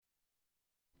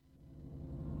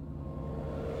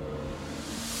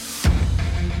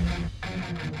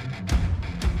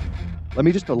Let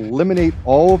me just eliminate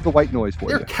all of the white noise for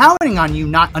you. They're counting on you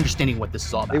not understanding what this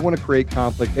is all about. They want to create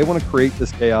conflict. They want to create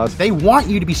this chaos. They want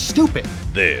you to be stupid.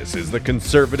 This is the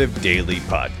Conservative Daily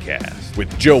Podcast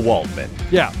with Joe Waldman.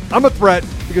 Yeah, I'm a threat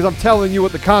because I'm telling you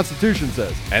what the Constitution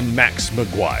says. And Max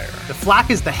McGuire. The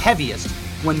flak is the heaviest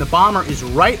when the bomber is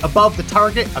right above the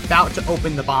target about to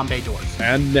open the bomb bay doors.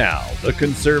 And now, the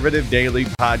Conservative Daily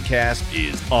Podcast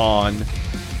is on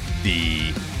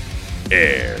the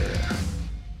air.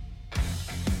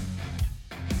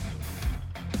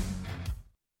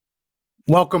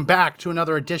 Welcome back to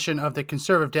another edition of the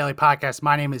Conservative Daily Podcast.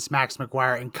 My name is Max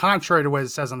McGuire, and contrary to what it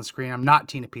says on the screen, I'm not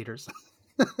Tina Peters.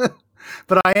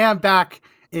 But I am back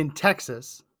in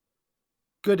Texas.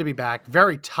 Good to be back.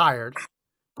 Very tired.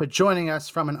 But joining us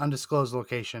from an undisclosed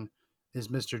location is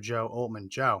Mr. Joe Oltman.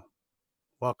 Joe,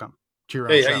 welcome to your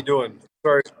own show. How you doing?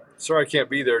 Sorry I can't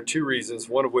be there. Two reasons.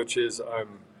 One of which is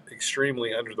I'm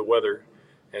extremely under the weather,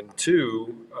 and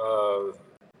two,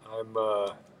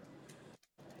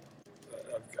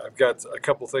 I've got a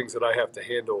couple things that I have to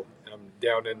handle. I'm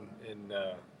down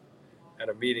at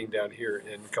a meeting down here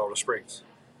in Colorado Springs.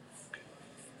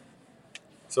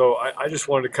 So I just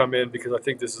wanted to come in because I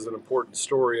think this is an important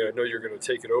story. I know you're going to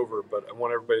take it over, but I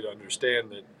want everybody to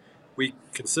understand that we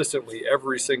consistently,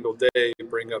 every single day,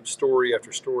 bring up story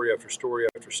after story after story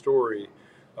after story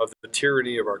of the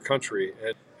tyranny of our country.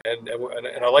 And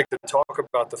I like to talk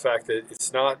about the fact that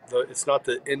it's not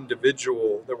the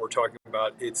individual that we're talking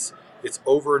about. It's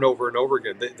over and over and over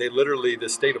again. They literally, the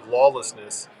state of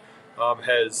lawlessness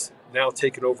has now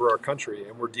taken over our country,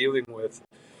 and we're dealing with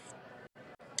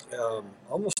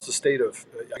almost a state of,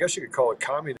 I guess you could call it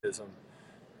communism,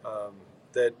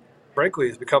 that frankly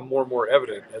has become more and more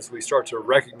evident as we start to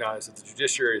recognize that the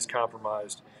judiciary is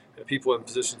compromised and people in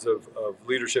positions of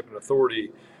leadership and authority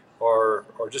are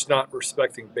just not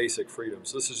respecting basic freedoms.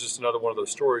 So this is just another one of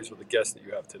those stories with the guest that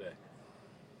you have today.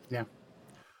 Yeah.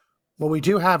 Well, we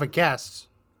do have a guest,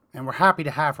 and we're happy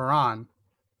to have her on.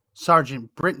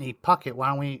 Sergeant Brittany Puckett. Why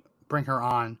don't we bring her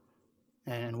on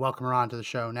and welcome her on to the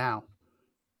show now?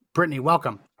 Brittany,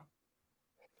 welcome.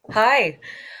 Hi.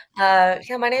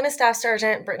 My name is Staff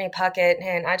Sergeant Brittany Puckett,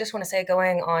 and I just want to say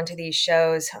going on to these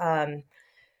shows,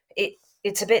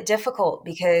 it's a bit difficult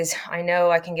because I know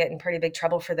I can get in pretty big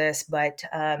trouble for this, but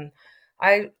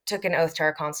I took an oath to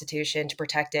our Constitution to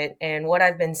protect it. And what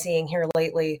I've been seeing here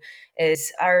lately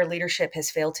is our leadership has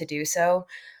failed to do so.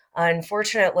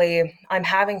 Unfortunately, I'm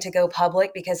having to go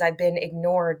public because I've been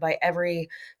ignored by every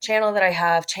channel that I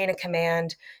have, chain of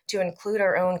command, to include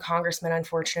our own congressman,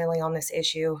 unfortunately, on this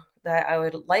issue that I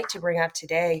would like to bring up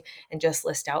today and just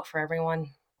list out for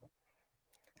everyone.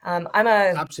 I'm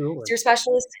a SEER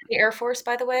specialist in the Air Force,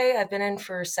 by the way. I've been in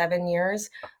for 7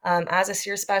 years. As a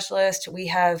SEER specialist, we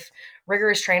have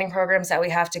rigorous training programs that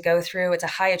we have to go through. It's a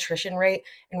high attrition rate,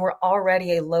 and we're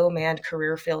already a low manned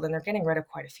career field, and they're getting rid of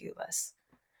quite a few of us.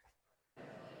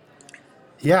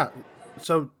 Yeah.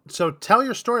 So tell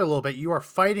your story a little bit. You are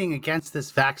fighting against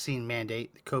this vaccine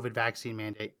mandate, the COVID vaccine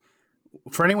mandate.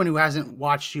 For anyone who hasn't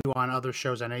watched you on other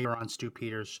shows, I know you're on Stu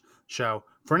Peters' show.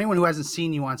 For anyone who hasn't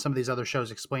seen you on some of these other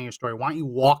shows explaining your story, why don't you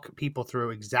walk people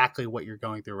through exactly what you're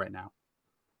going through right now?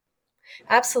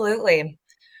 Absolutely.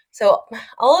 So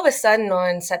all of a sudden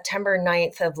on September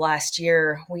 9th of last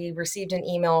year, we received an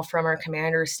email from our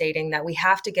commander stating that we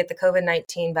have to get the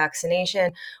COVID-19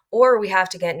 vaccination or we have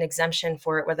to get an exemption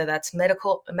for it, whether that's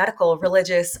medical,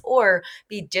 religious, or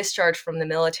be discharged from the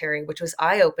military, which was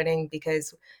eye-opening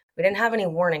because we didn't have any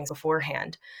warnings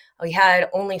beforehand. We had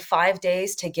only 5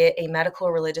 days to get a medical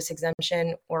or religious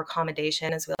exemption or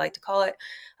accommodation, as we like to call it,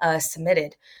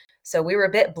 submitted. So we were a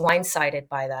bit blindsided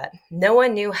by that. No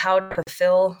one knew how to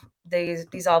fulfill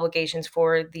these obligations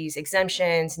for these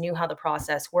exemptions, knew how the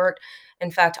process worked.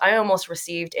 In fact, I almost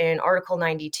received an Article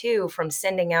 92 from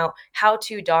sending out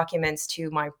how-to documents to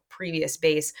my previous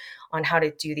base on how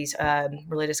to do these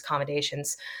religious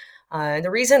accommodations. The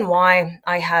reason why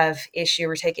I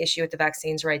take issue with the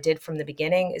vaccines, or I did from the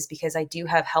beginning, is because I do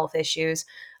have health issues.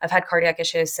 I've had cardiac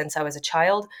issues since I was a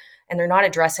child, and they're not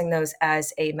addressing those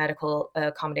as a medical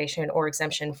accommodation or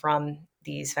exemption from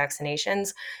these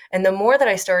vaccinations. And the more that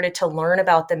I started to learn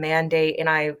about the mandate and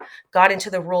I got into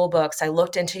the rule books, I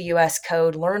looked into US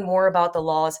code, learned more about the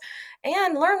laws,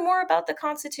 and learn more about the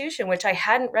Constitution, which I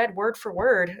hadn't read word for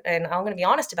word. And I'm going to be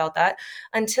honest about that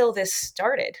until this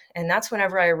started. And that's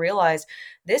whenever I realized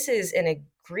this is an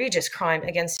egregious crime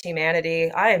against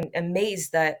humanity. I am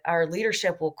amazed that our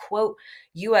leadership will quote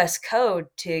U.S. code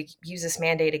to use this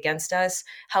mandate against us.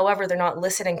 However, they're not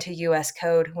listening to U.S.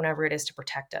 code whenever it is to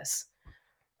protect us.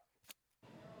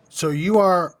 So are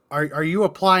you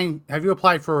applying, have you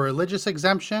applied for a religious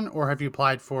exemption or have you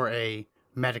applied for a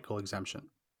medical exemption?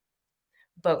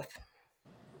 Both.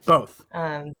 Both.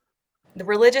 The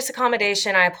religious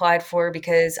accommodation I applied for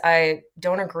because I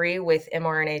don't agree with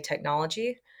mRNA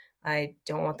technology. I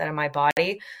don't want that in my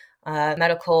body.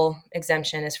 Medical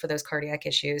exemption is for those cardiac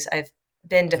issues. I've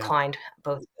been declined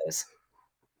both of those.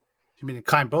 You mean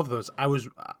decline both of those?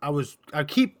 I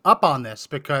keep up on this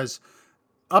because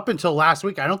up until last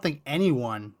week, I don't think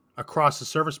anyone across the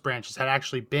service branches had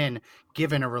actually been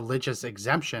given a religious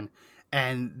exemption.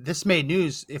 And this made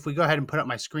news. If we go ahead and put up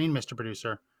my screen, Mr.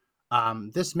 Producer,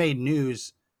 this made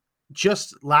news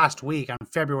just last week on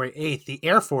February 8th. The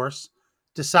Air Force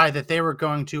decided that they were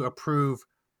going to approve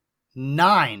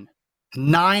nine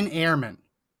airmen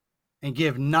and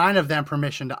give 9 of them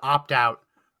permission to opt out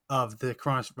of the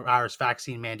coronavirus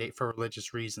vaccine mandate for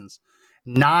religious reasons.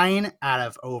 9 out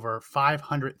of over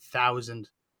 500,000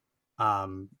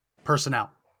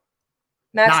 personnel.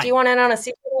 Max, 9. do you want in on a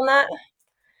secret on that?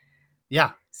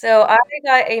 Yeah. So I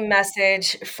got a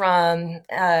message from,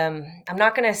 I'm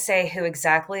not going to say who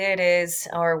exactly it is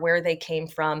or where they came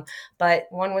from, but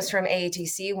one was from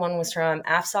AATC, one was from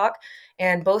AFSOC,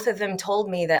 and both of them told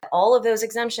me that all of those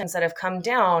exemptions that have come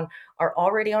down are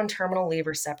already on terminal leave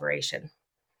or separation.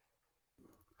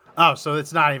 Oh, so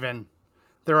it's not even,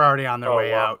 they're already on their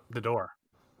way out the door.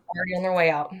 Already on their way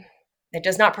out. It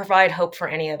does not provide hope for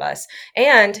any of us.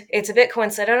 And it's a bit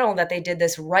coincidental that they did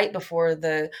this right before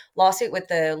the lawsuit with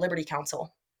the Liberty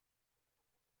Council.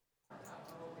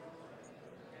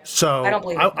 So I don't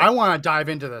believe I want to dive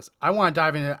into this. I want to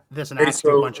dive into this and ask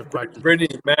you a bunch of questions. Brittany,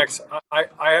 Max, I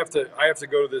have to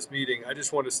go to this meeting. I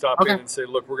just want to stop in and say,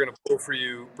 look, we're going to vote for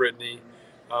you, Brittany.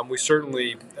 We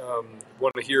certainly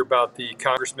want to hear about the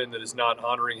congressman that is not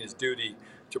honoring his duty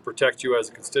to protect you as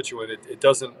a constituent.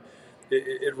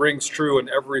 It rings true in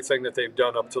everything that they've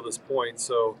done up to this point.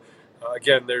 So,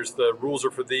 again, there's the rules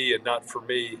are for thee and not for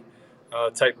me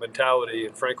type mentality.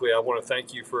 And frankly, I want to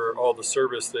thank you for all the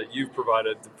service that you've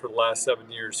provided for the last 7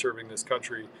 years serving this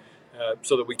country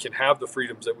so that we can have the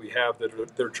freedoms that we have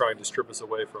that they're trying to strip us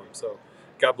away from. So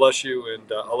God bless you,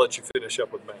 and I'll let you finish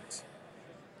up with Max.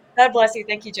 God bless you.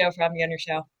 Thank you, Joe, for having me on your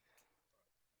show.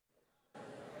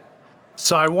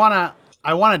 So I want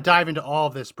to dive into all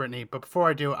of this, Brittany, but before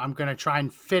I do, I'm going to try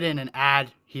and fit in an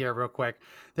ad here real quick.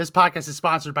 This podcast is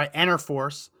sponsored by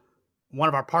Enterforce, one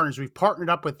of our partners. We've partnered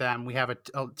up with them. We have a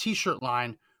t-shirt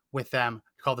line with them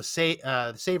called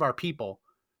the Save Our People,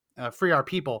 Free Our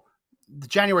People, the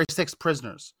January 6th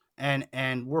prisoners.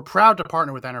 And we're proud to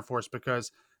partner with Enterforce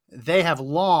because they have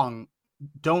long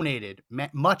donated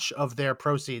much of their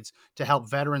proceeds to help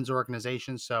veterans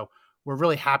organizations. So we're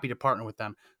really happy to partner with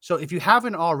them. So if you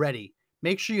haven't already,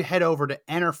 make sure you head over to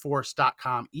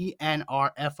enterforce.com, ENRFORCE.com.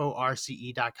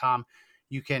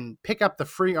 You can pick up the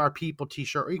Free Our People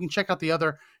t-shirt, or you can check out the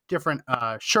other different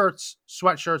shirts,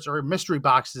 sweatshirts, or mystery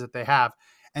boxes that they have.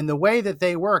 And the way that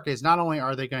they work is not only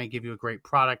are they going to give you a great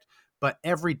product, but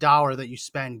every dollar that you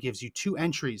spend gives you 2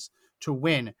 entries to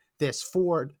win this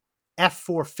Ford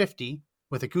F450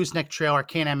 with a gooseneck trailer,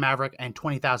 Can-Am Maverick, and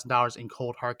 $20,000 in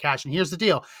cold hard cash. And here's the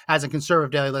deal. As a Conservative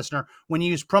Daily listener, when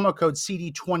you use promo code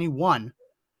CD21,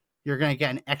 you're going to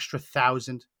get an extra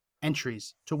 1,000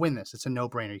 entries to win this. It's a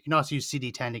no-brainer. You can also use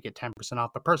CD10 to get 10%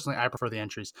 off, but personally, I prefer the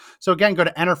entries. So again, go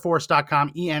to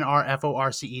enterforce.com,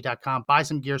 ENRFORCE.com, buy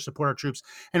some gear, support our troops,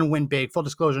 and win big. Full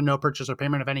disclosure, no purchase or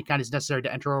payment of any kind is necessary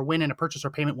to enter or win, and a purchase or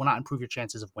payment will not improve your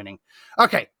chances of winning.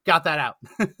 Okay, got that out.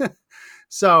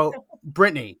 So,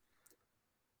 Brittany,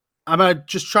 I'm going to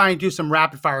just try and do some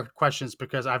rapid fire questions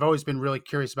because I've always been really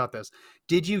curious about this.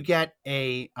 Did you get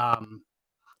a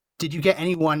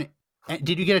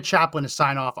chaplain to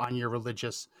sign off on your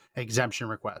religious exemption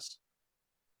request?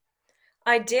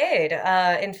 I did.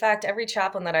 In fact, every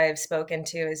chaplain that I have spoken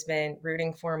to has been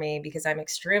rooting for me because I'm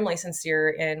extremely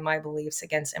sincere in my beliefs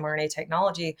against mRNA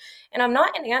technology. And I'm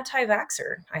not an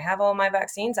anti-vaxxer. I have all my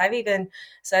vaccines. I've even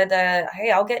said that, hey,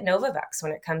 I'll get Novavax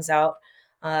when it comes out.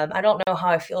 I don't know how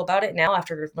I feel about it now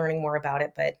after learning more about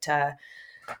it, but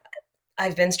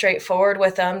I've been straightforward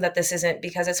with them that this isn't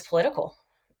because it's political.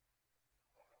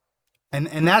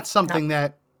 And that's something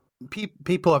that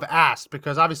people have asked,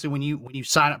 because obviously when you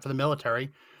sign up for the military,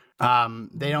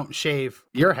 they don't shave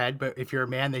your head, but if you're a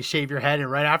man, they shave your head, and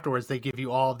right afterwards they give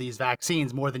you all these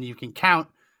vaccines, more than you can count,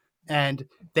 and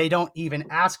they don't even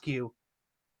ask you.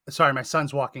 Sorry, my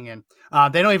son's walking in.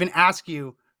 They don't even ask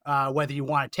you whether you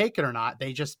want to take it or not.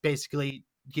 They just basically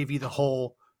give you the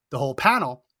whole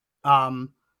panel.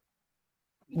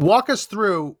 Walk us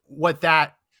through what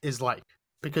that is like,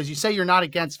 because you say you're not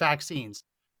against vaccines.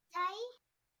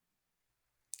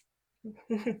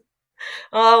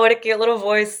 Oh, what a cute little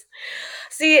voice.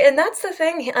 See, and that's the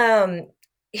thing.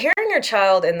 Hearing your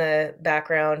child in the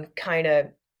background kind of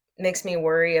makes me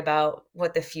worry about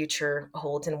what the future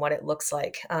holds and what it looks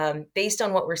like. Based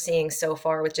on what we're seeing so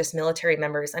far with just military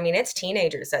members, I mean, it's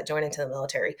teenagers that join into the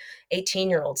military,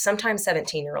 18-year-olds, sometimes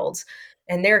 17-year-olds,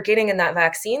 and they're getting in that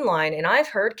vaccine line. And I've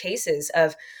heard cases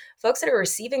of folks that are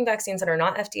receiving vaccines that are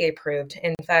not FDA approved.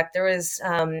 In fact, there was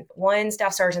one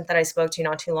staff sergeant that I spoke to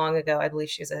not too long ago. I believe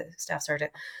she was a staff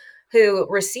sergeant who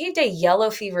received a yellow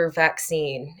fever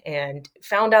vaccine and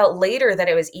found out later that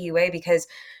it was EUA because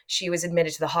she was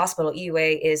admitted to the hospital.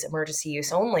 EUA is emergency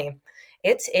use only.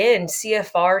 It's in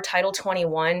CFR Title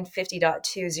 21,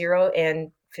 50.20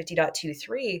 and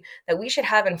 50.23 that we should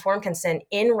have informed consent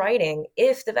in writing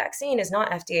if the vaccine is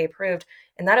not FDA approved.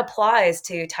 And that applies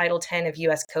to Title 10 of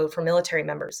US Code for military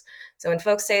members. So when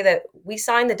folks say that we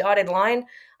signed the dotted line,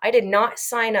 I did not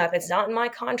sign up. It's not in my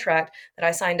contract that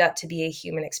I signed up to be a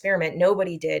human experiment.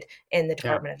 Nobody did in the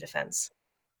Department of Defense.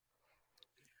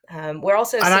 We're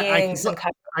also seeing some.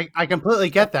 I completely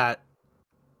get that.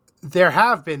 There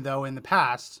have been, though, in the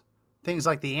past, things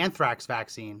like the anthrax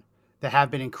vaccine that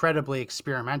have been incredibly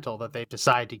experimental that they've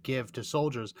decided to give to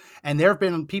soldiers. And there have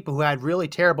been people who had really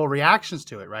terrible reactions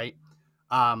to it, right?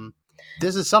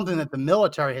 This is something that the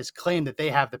military has claimed that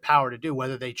they have the power to do.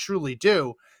 Whether they truly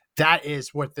do, that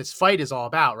is what this fight is all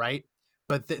about, right?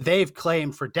 But they've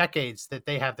claimed for decades that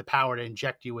they have the power to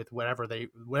inject you with whatever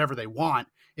they want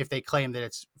if they claim that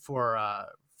it's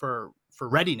for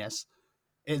readiness.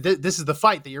 This is the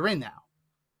fight that you're in now.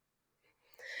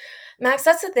 Max,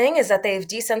 that's the thing, is that they've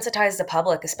desensitized the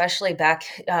public, especially back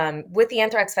with the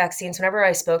anthrax vaccines. Whenever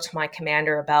I spoke to my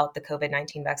commander about the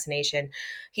COVID-19 vaccination,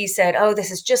 he said, oh, this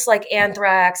is just like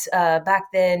anthrax. Back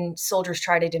then, soldiers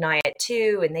tried to deny it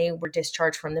too, and they were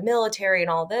discharged from the military and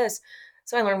all this.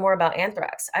 So I learned more about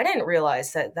anthrax. I didn't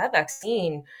realize that that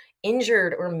vaccine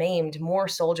injured or maimed more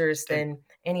soldiers than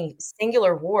any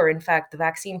singular war. In fact, the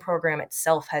vaccine program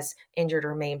itself has injured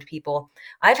or maimed people.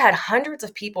 I've had hundreds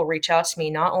of people reach out to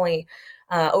me, not only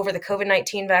over the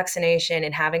COVID-19 vaccination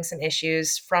and having some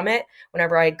issues from it,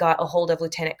 whenever I got a hold of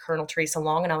Lieutenant Colonel Teresa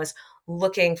Long and I was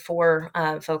looking for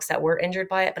folks that were injured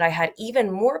by it, but I had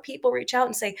even more people reach out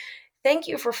and say, thank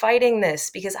you for fighting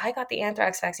this, because I got the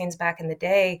anthrax vaccines back in the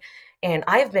day and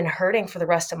I've been hurting for the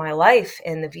rest of my life,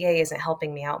 and the VA isn't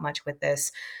helping me out much with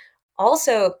this.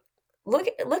 Also,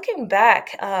 looking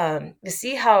back to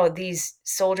see how these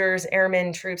soldiers,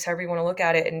 airmen, troops, however you want to look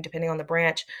at it, and depending on the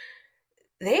branch,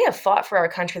 they have fought for our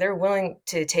country. They're willing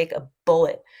to take a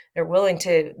bullet. They're willing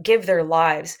to give their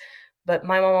lives. But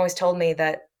my mom always told me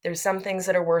that there's some things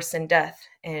that are worse than death.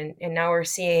 And now we're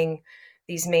seeing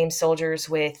these maimed soldiers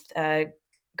with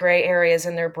gray areas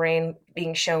in their brain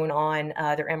being shown on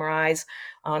their MRIs,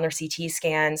 on their CT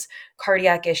scans,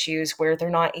 cardiac issues where they're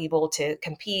not able to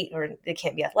compete or they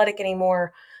can't be athletic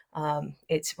anymore.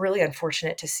 It's really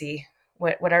unfortunate to see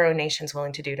what our own nation's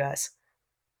willing to do to us.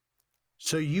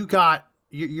 So you got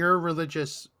your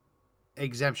religious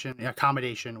exemption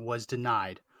accommodation was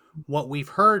denied. What we've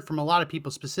heard from a lot of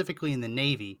people, specifically in the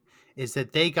Navy, is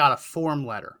that they got a form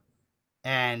letter.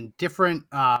 And different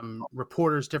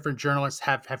reporters, different journalists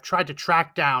have tried to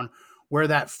track down where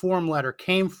that form letter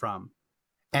came from.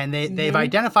 And they've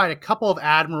identified a couple of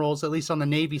admirals, at least on the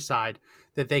Navy side,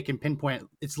 that they can pinpoint.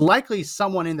 It's likely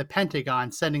someone in the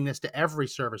Pentagon sending this to every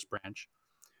service branch.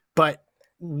 But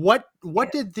what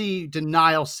did the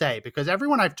denial say? Because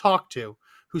everyone I've talked to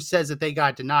who says that they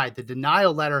got denied, the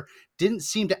denial letter didn't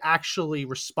seem to actually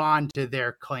respond to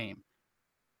their claim.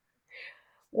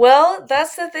 Well,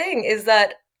 that's the thing, is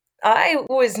that I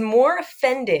was more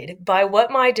offended by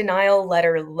what my denial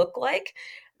letter looked like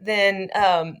than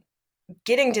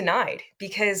getting denied,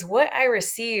 because what I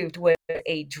received was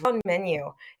a drawn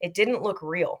menu. It didn't look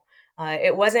real.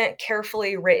 It wasn't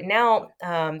carefully written out.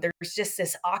 There's just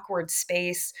this awkward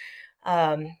space.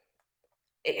 I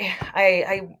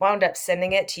wound up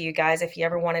sending it to you guys if you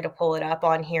ever wanted to pull it up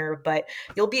on here, but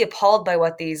you'll be appalled by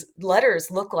what these letters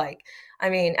look like. I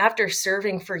mean, after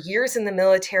serving for years in the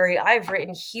military, I've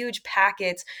written huge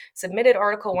packets, submitted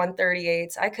Article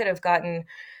 138s. I could have gotten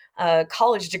a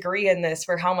college degree in this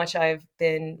for how much I've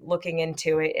been looking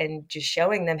into it and just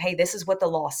showing them, hey, this is what the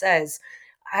law says.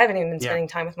 I haven't even been spending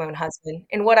time with my own husband.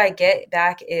 And what I get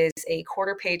back is a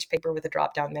quarter-page paper with a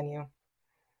drop-down menu.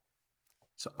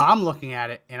 So I'm looking at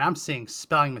it and I'm seeing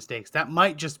spelling mistakes. That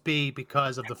might just be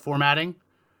because of the formatting.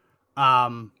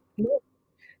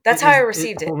 That's how I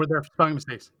received it. Or were there spelling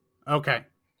mistakes? Okay.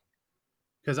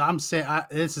 Because I'm saying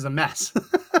this is a mess.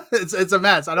 it's a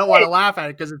mess. I don't want to laugh at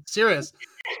it because it's serious,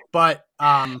 but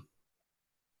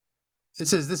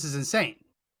this is insane.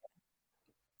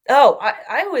 Oh,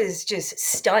 I was just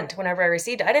stunned whenever I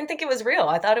received it. I didn't think it was real.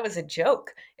 I thought it was a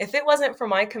joke. If it wasn't for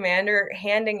my commander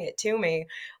handing it to me,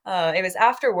 it was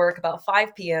after work about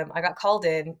 5 p.m. I got called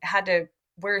in, had to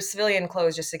wear civilian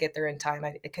clothes just to get there in time.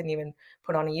 I couldn't even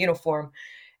put on a uniform,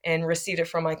 and received it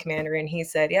from my commander. And he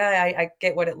said, "Yeah, I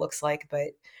get what it looks like, but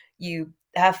you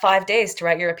have 5 days to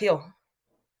write your appeal."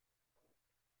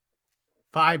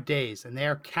 5 days, and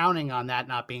they're counting on that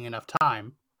not being enough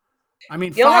time. I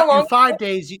mean, You know how in long? 5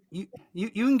 days, you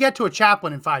can get to a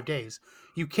chaplain in 5 days.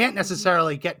 You can't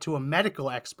necessarily get to a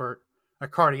medical expert, a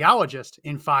cardiologist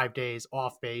in 5 days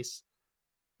off base.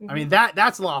 I mean,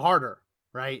 that's a lot harder,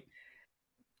 right?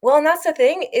 Well, and that's the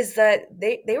thing, is that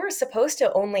they were supposed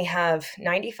to only have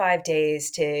 95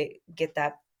 days to get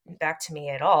that back to me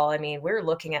at all. I mean, we're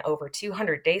looking at over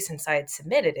 200 days since I had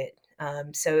submitted it.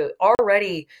 So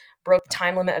already broke the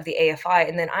time limit of the AFI,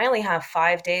 and then I only have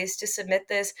 5 days to submit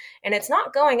this, and it's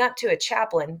not going up to a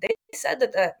chaplain. They said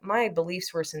that my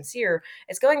beliefs were sincere.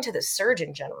 It's going to the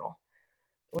Surgeon General,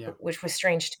 Yeah. which was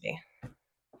strange to me.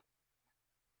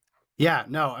 Yeah,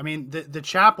 no, I mean the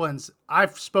chaplains.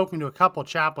 I've spoken to a couple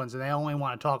chaplains, and they only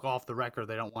want to talk off the record.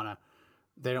 They don't want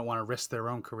to risk their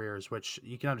own careers, which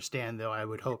you can understand. Though I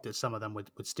would hope that some of them would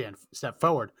step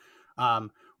forward.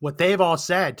 What they've all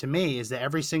said to me is that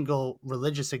every single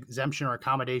religious exemption or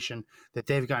accommodation that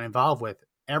they've gotten involved with,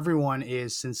 everyone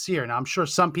is sincere. Now, I'm sure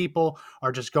some people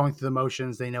are just going through the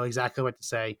motions. They know exactly what to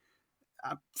say.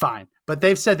 Fine. But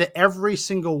they've said that every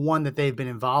single one that they've been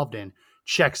involved in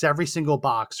checks every single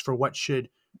box for what should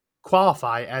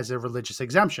qualify as a religious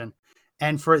exemption.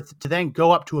 And for it to then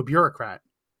go up to a bureaucrat,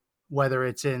 whether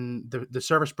it's in the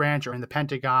service branch or in the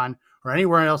Pentagon or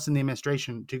anywhere else in the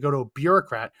administration, to go to a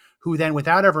bureaucrat who then,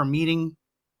 without ever meeting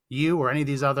you or any of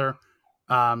these other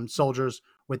soldiers,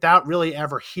 without really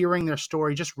ever hearing their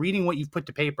story, just reading what you've put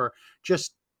to paper,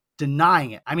 just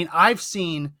denying it. I mean, I've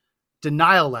seen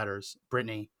denial letters,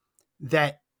 Brittany,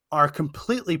 that are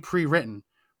completely pre-written,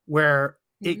 where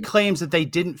it claims that they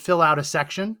didn't fill out a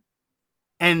section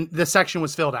and the section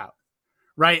was filled out.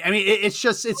 Right. I mean, it's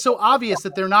so obvious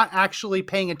that they're not actually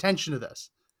paying attention to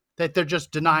this, that they're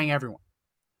just denying everyone.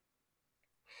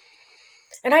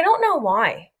 And I don't know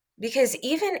why, because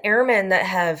even airmen that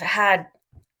have had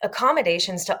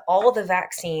accommodations to all the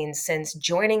vaccines since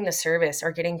joining the service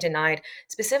are getting denied,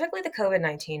 specifically the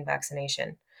COVID-19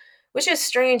 vaccination, which is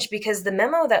strange because the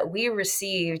memo that we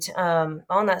received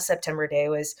on that September day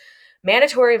was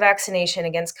mandatory vaccination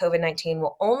against COVID-19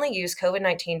 will only use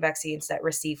COVID-19 vaccines that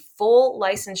receive full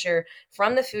licensure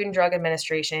from the Food and Drug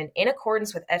Administration in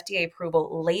accordance with FDA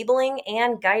approval, labeling,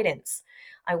 and guidance.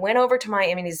 I went over to my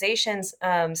immunizations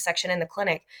section in the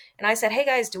clinic and I said, "Hey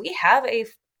guys, do we have a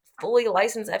fully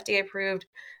licensed FDA approved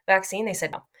vaccine?" They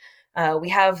said no. We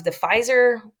have the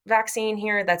Pfizer vaccine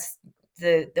here. That's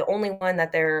the only one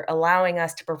that they're allowing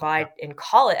us to provide and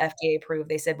call it FDA approved.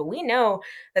 They said, but we know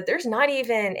that there's not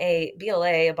even a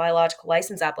BLA, a biological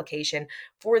license application,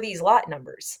 for these lot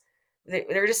numbers.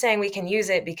 They're just saying we can use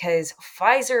it because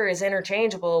Pfizer is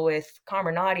interchangeable with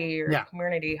Comirnaty or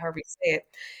Comirnaty, however you say it.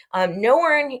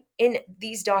 Nowhere in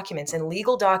these documents, in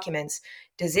legal documents,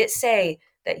 does it say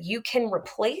that you can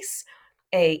replace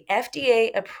a FDA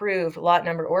approved lot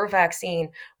number or vaccine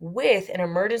with an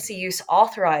emergency use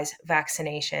authorized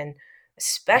vaccination,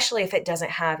 especially if it doesn't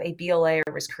have a BLA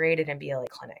or was created in BLA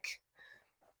clinic.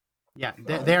 Yeah,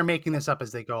 they're making this up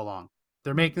as they go along.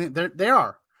 They're making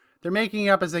it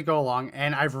up as they go along.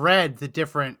 And I've read the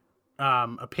different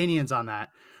opinions on that,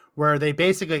 where they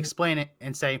basically explain it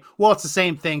and say, well, it's the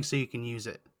same thing, so you can use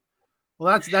it.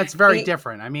 Well, that's very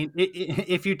different. I mean,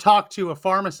 if you talk to a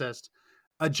pharmacist,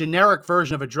 a generic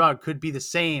version of a drug could be the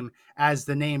same as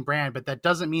the name brand, but that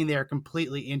doesn't mean they're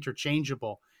completely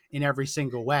interchangeable in every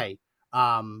single way.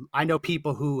 I know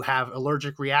people who have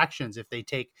allergic reactions if they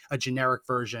take a generic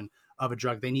version of a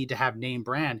drug. They need to have name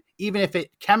brand, even if it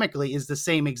chemically is the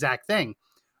same exact thing.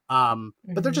 But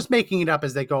they're just making it up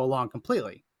as they go along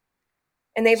completely.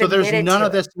 And they've there's none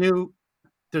of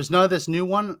this new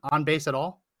one on base at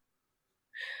all.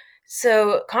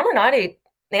 So Comirnaty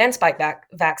and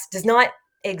Spikevax does not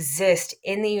exist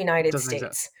in the United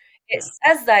States. It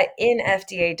says that in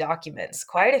FDA documents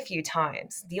quite a few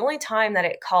times. The only time that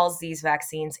it calls these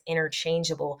vaccines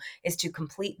interchangeable is to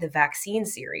complete the vaccine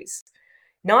series.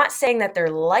 Not saying that their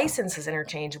license is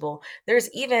interchangeable.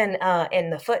 There's even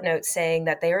in the footnotes saying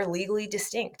that they are legally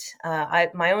distinct.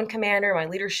 My own commander, my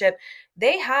leadership,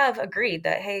 they have agreed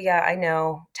that, hey, yeah, I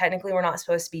know technically we're not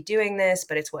supposed to be doing this,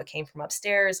 but it's what came from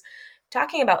upstairs.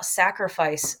 Talking about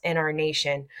sacrifice in our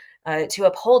nation, to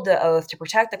uphold the oath, to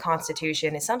protect the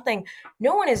Constitution is something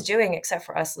no one is doing except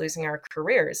for us losing our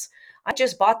careers. I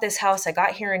just bought this house. I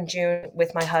got here in June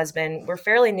with my husband. We're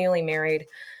fairly newly married.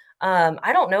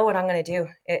 I don't know what I'm going to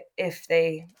do if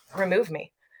they remove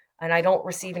me and I don't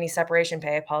receive any separation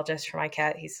pay. I apologize for my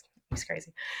cat. He's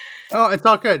crazy. Oh, it's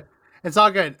all good. It's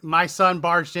all good. My son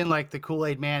barged in like the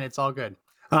Kool-Aid man. It's all good.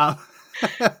 Uh,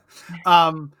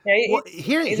 Yeah,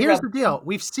 here's the deal.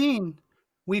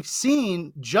 We've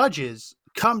seen judges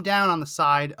come down on the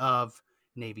side of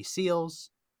Navy SEALs,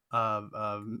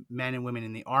 of men and women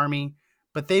in the Army,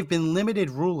 but they've been limited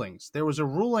rulings. There was a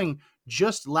ruling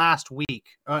just last week,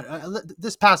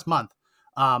 this past month.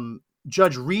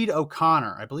 Judge Reed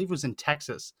O'Connor, I believe, was in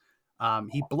Texas.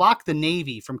 He blocked the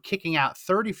Navy from kicking out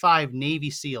 35 Navy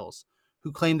SEALs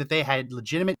who claimed that they had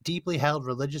legitimate, deeply held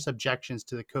religious objections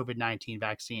to the COVID-19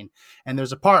 vaccine. And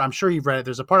there's a part, I'm sure you've read it,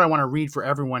 there's a part I want to read for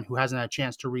everyone who hasn't had a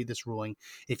chance to read this ruling.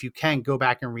 If you can, go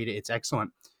back and read it. It's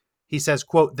excellent. He says,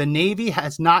 quote, "The Navy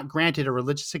has not granted a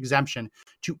religious exemption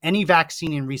to any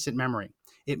vaccine in recent memory.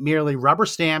 It merely rubber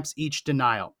stamps each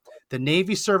denial. The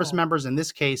Navy service members in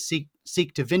this case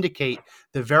seek to vindicate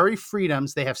the very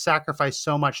freedoms they have sacrificed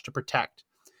so much to protect.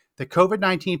 The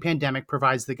COVID-19 pandemic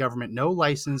provides the government no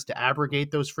license to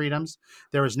abrogate those freedoms.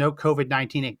 There is no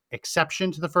COVID-19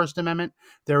 exception to the First Amendment.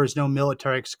 There is no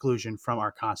military exclusion from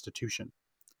our Constitution."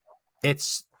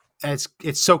 It's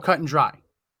so cut and dry.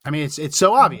 I mean, it's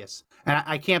so obvious. And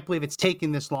I can't believe it's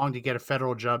taken this long to get a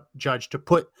federal judge to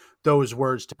put those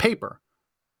words to paper.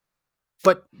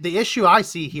 But the issue I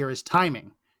see here is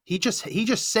timing. He just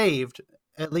saved,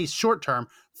 at least short term,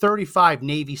 35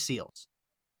 Navy SEALs.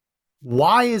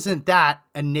 Why isn't that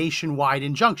a nationwide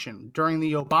injunction? During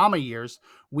the Obama years,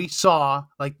 we saw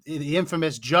like the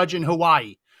infamous judge in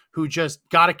Hawaii who just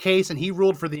got a case and he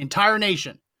ruled for the entire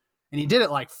nation. And he did it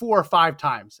like 4 or 5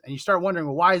 times. And you start wondering,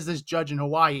 well, why is this judge in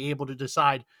Hawaii able to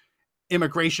decide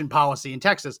immigration policy in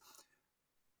Texas?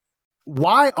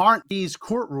 Why aren't these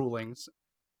court rulings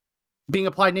being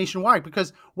applied nationwide?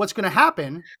 Because what's going to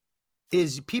happen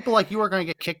is people like you are going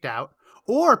to get kicked out,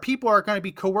 or people are going to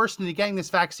be coerced into getting this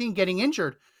vaccine, getting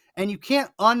injured. And you can't,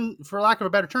 for lack of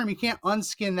a better term, you can't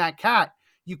unskin that cat.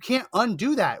 You can't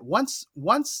undo that. Once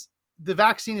the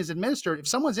vaccine is administered, if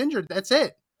someone's injured, that's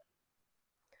it.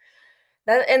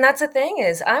 And that's the thing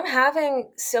is I'm having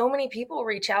so many people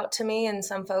reach out to me and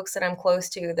some folks that I'm close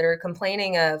to that are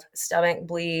complaining of stomach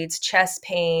bleeds, chest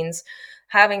pains,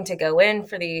 having to go in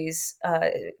for these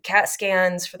CAT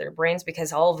scans for their brains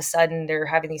because all of a sudden they're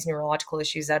having these neurological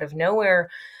issues out of nowhere.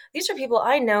 These are people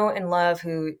I know and love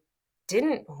who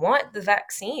didn't want the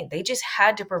vaccine. They just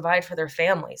had to provide for their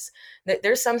families.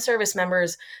 There's some service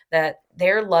members that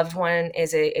their loved one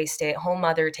is a stay-at-home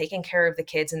mother taking care of the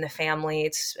kids and the family.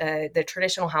 It's the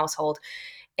traditional household.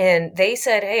 And they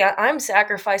said, hey, I'm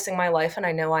sacrificing my life, and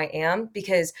I know I am,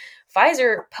 because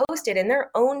Pfizer posted in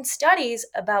their own studies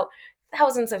about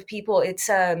thousands of people. It's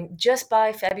just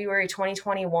by February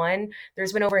 2021,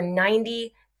 there's been over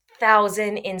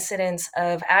 90,000 incidents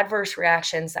of adverse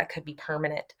reactions that could be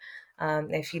permanent.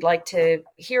 If you'd like to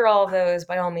hear all of those,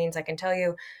 by all means, I can tell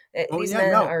you that these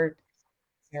men are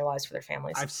their lives for their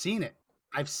families. I've seen it.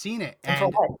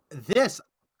 And this,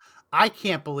 I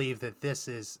can't believe that this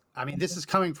is, I mean, this is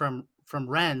coming from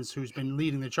Renz, who's been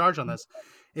leading the charge on this.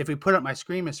 If we put up my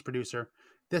screen, Mr. Producer,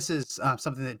 this is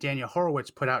something that Daniel Horowitz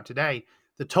put out today.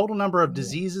 The total number of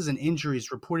diseases and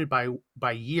injuries reported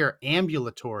by year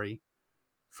ambulatory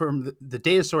from the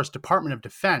data source Department of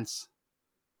Defense,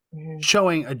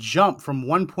 showing a jump from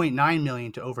 1.9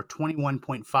 million to over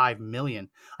 21.5 million.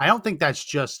 I don't think that's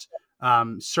just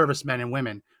servicemen and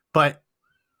women, but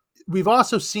we've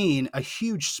also seen a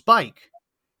huge spike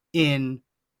in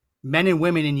men and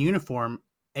women in uniform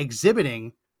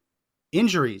exhibiting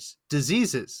injuries,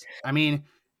 diseases. I mean,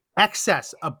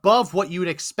 excess above what you would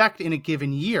expect in a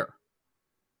given year.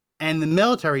 And the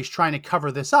military is trying to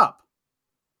cover this up.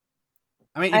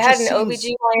 I mean, I had an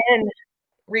OBGYN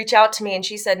reach out to me and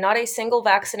she said, not a single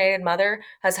vaccinated mother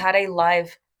has had a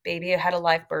live baby, had a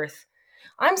live birth.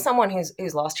 I'm someone who's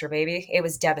lost her baby. It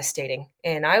was devastating.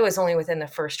 And I was only within the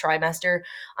first trimester.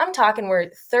 I'm talking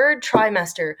where third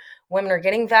trimester, women are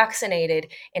getting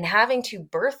vaccinated and having to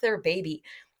birth their baby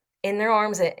in their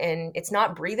arms, and it's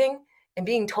not breathing, and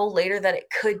being told later that it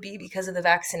could be because of the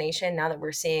vaccination. Now that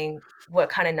we're seeing what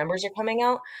kind of numbers are coming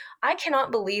out, I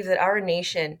cannot believe that our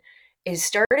nation is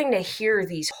starting to hear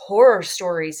these horror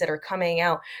stories that are coming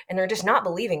out, and they're just not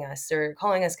believing us. They're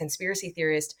calling us conspiracy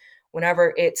theorists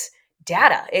whenever it's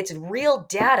data. It's real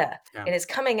data. Yeah. And it's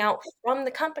coming out from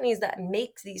the companies that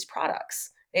make these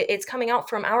products. It's coming out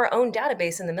from our own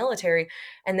database in the military.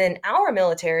 And then our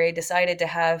military decided to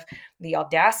have the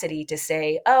audacity to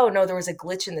say, oh, no, there was a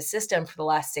glitch in the system for the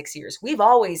last 6 years. We've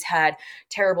always had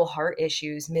terrible heart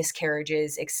issues,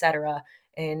 miscarriages, etc.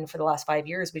 And for the last 5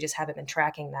 years, we just haven't been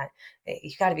tracking that.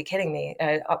 You got to be kidding me.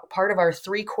 Part of our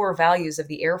 3 core values of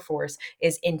the Air Force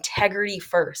is integrity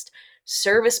first,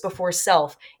 service before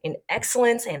self, and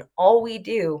excellence in all we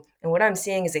do. And what I'm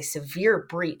seeing is a severe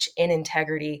breach in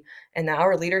integrity, and that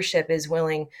our leadership is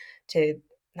willing to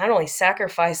not only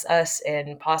sacrifice us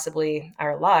and possibly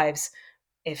our lives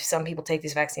if some people take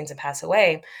these vaccines and pass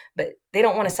away, but they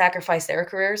don't want to sacrifice their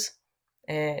careers.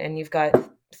 And you've got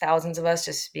thousands of us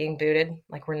just being booted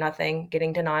like we're nothing,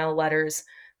 getting denial letters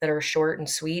that are short and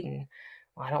sweet. And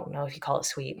well, I don't know if you call it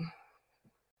sweet.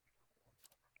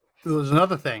 There's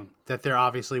another thing that they're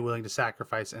obviously willing to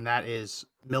sacrifice, and that is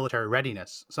military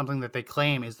readiness, something that they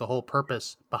claim is the whole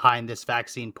purpose behind this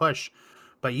vaccine push.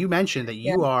 But you mentioned that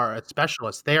you are a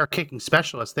specialist. They are kicking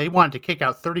specialists. They wanted to kick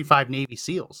out 35 Navy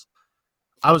SEALs.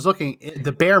 I was looking,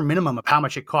 the bare minimum of how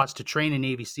much it costs to train a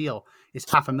Navy SEAL is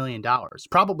 $500,000,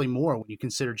 probably more when you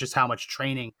consider just how much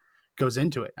training goes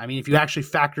into it. I mean, if you actually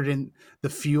factored in the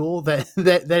fuel that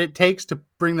it takes to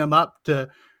bring them up to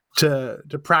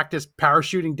practice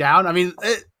parachuting down, I mean,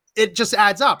 it just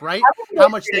adds up, right? How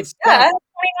much they've spent.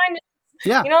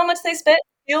 Yeah. You know how much they spent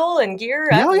fuel and gear?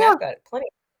 Yeah. I've got plenty.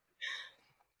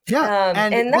 Yeah,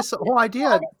 and this whole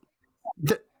idea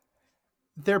that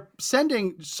they're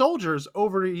sending soldiers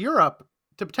over to Europe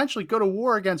to potentially go to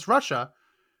war against Russia.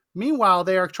 Meanwhile,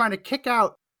 they are trying to kick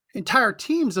out entire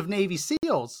teams of Navy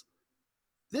SEALs.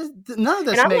 None of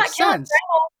this makes sense.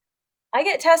 I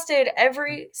get tested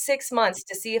every 6 months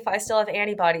to see if I still have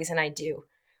antibodies, and I do.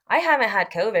 I haven't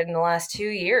had COVID in the last 2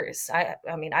 years. I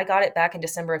mean, I got it back in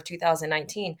December of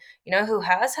 2019. You know who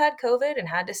has had COVID and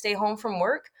had to stay home from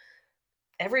work?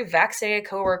 Every vaccinated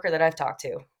coworker that I've talked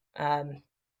to.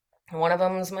 One of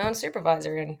them is my own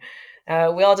supervisor, and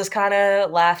we all just kind of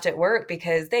laughed at work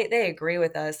because they agree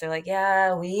with us. They're like,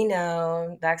 yeah, we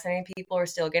know vaccinated people are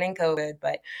still getting COVID,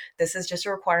 but this is just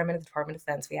a requirement of the Department of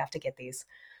Defense. We have to get these.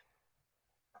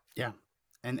 Yeah.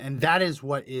 And that is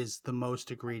what is the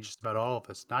most egregious about all of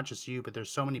us, not just you, but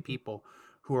there's so many people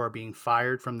who are being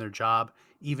fired from their job,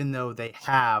 even though they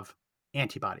have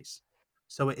antibodies.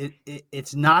 So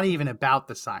it's not even about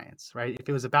the science, right? If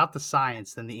it was about the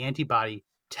science, then the antibody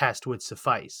test would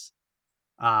suffice.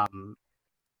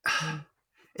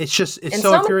 It's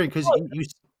so infuriating because you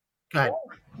go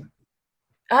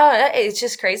ahead. It's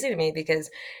just crazy to me because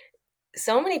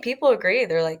so many people agree.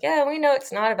 They're like, yeah, we know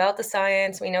it's not about the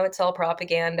science. We know it's all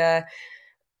propaganda,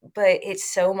 but it's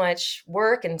so much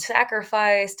work and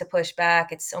sacrifice to push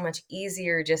back. It's so much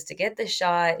easier just to get the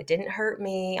shot. It didn't hurt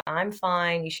me. I'm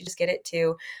fine. You should just get it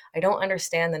too. I don't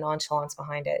understand the nonchalance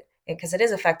behind it because it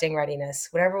is affecting readiness.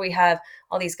 Whenever we have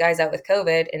all these guys out with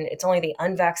COVID and it's only the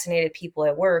unvaccinated people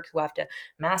at work who have to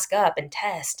mask up and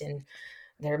test, and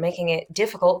they're making it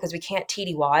difficult because we can't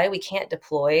TDY, we can't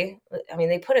deploy. I mean,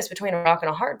 they put us between a rock and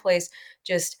a hard place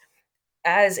just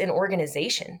as an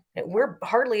organization. We're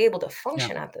hardly able to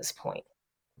function at this point.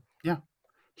 Yeah.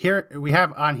 Here we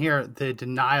have on here the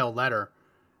denial letter.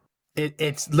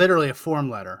 It's literally a form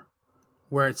letter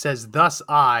where it says, thus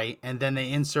I, and then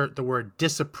they insert the word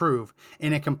disapprove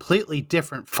in a completely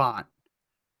different font.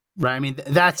 Right? I mean,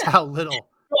 that's how little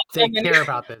they care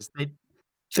about this.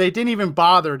 They didn't even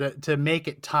bother to make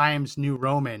it Times New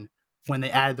Roman when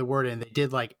they added the word in. They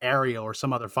did like Arial or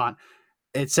some other font.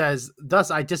 It says,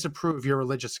 thus I disapprove of your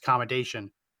religious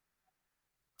accommodation.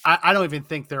 I don't even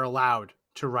think they're allowed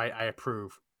to write I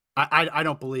approve. I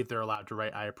don't believe they're allowed to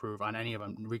write I approve on any of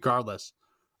them, regardless.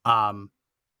 And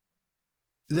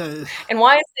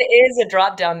why is a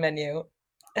drop-down menu?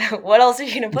 What else are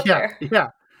you going to put there? Yeah.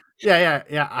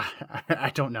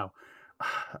 I don't know.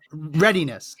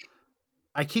 Readiness.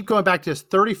 I keep going back to this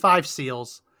 35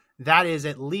 SEALs. That is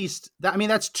at least,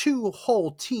 that's 2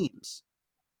 whole teams.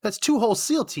 That's 2 whole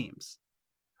SEAL teams.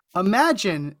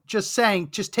 Imagine just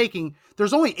taking,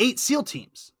 there's only 8 SEAL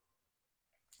teams.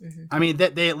 Mm-hmm. I mean,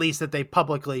 that they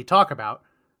publicly talk about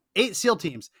 8 SEAL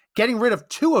teams, getting rid of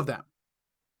 2 of them,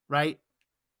 right?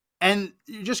 And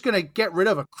you're just going to get rid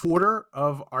of a quarter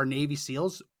of our Navy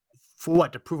SEALs for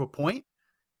what? To prove a point?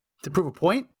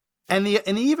 And the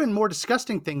even more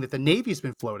disgusting thing that the Navy's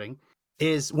been floating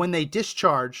is when they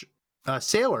discharge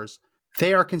sailors,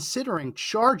 they are considering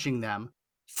charging them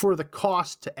for the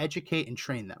cost to educate and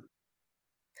train them.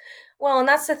 Well, and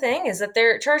that's the thing, is that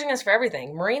they're charging us for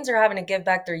everything. Marines are having to give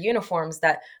back their uniforms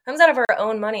that comes out of our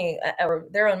own money, or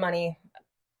their own money.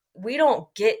 We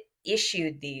don't get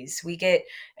issued these. We get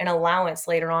an allowance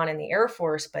later on in the Air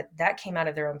Force, but that came out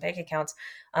of their own bank accounts.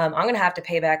 I'm going to have to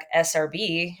pay back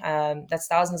SRB. That's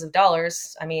thousands of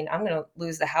dollars. I mean, I'm going to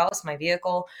lose the house, my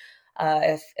vehicle,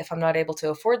 if I'm not able to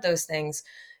afford those things.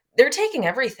 They're taking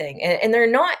everything, and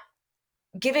they're not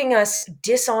giving us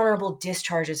dishonorable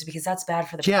discharges because that's bad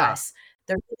for the press.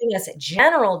 They're giving us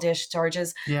general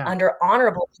discharges under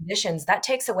honorable conditions. That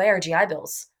takes away our GI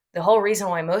Bills. The whole reason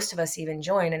why most of us even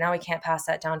join, and now we can't pass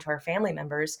that down to our family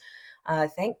members.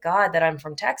 Thank God that I'm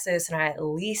from Texas and I at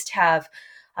least have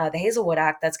the Hazelwood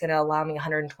Act that's going to allow me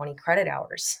 120 credit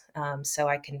hours. So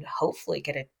I can hopefully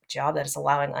get a job that is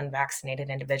allowing unvaccinated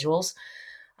individuals.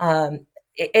 And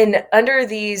under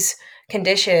these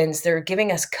conditions, they're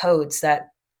giving us codes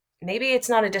that maybe it's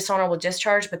not a dishonorable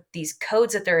discharge, but these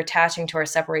codes that they're attaching to our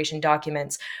separation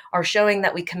documents are showing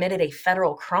that we committed a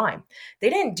federal crime. They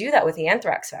didn't do that with the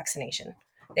anthrax vaccination.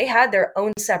 They had their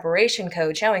own separation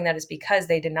code showing that it's because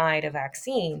they denied a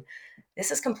vaccine.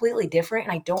 This is completely different,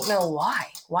 and I don't know why.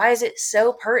 Why is it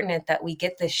so pertinent that we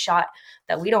get this shot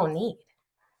that we don't need?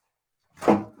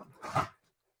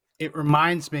 It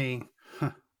reminds me,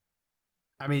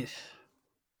 I mean,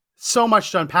 so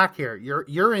much to unpack here.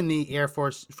 You're in the Air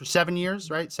Force for 7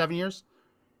 years, right? 7 years?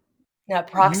 Yeah,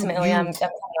 approximately. I'm coming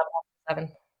up on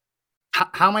 7.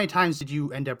 How many times did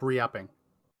you end up re-upping?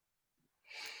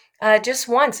 Just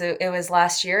once. It was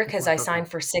last year because I signed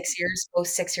for 6 years, both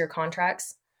 6-year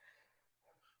contracts.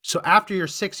 So after your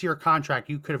 6-year contract,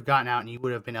 you could have gotten out and you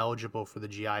would have been eligible for the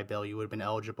GI Bill. You would have been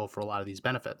eligible for a lot of these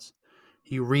benefits.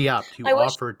 You re-upped. You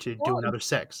offered to do another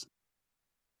 6.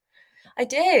 I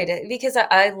did because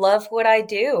I love what I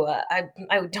do. I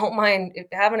don't mind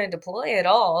having to deploy at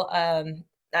all. I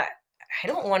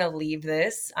don't want to leave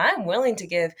this. I'm willing to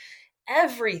give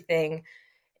everything,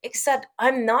 except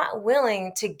I'm not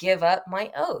willing to give up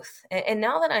my oath. And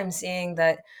now that I'm seeing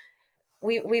that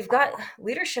we've got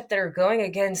leadership that are going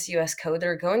against U.S. code, that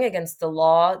are going against the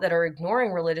law, that are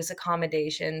ignoring religious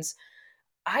accommodations,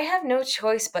 I have no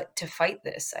choice but to fight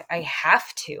this. I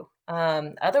have to.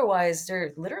 Otherwise,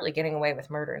 they're literally getting away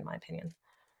with murder, in my opinion.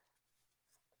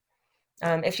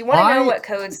 If you want to know what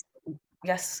codes...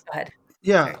 Yes, go ahead.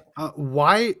 Yeah.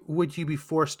 Why would you be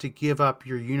forced to give up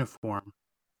your uniform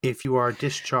if you are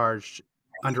discharged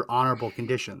under honorable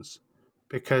conditions?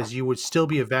 Because you would still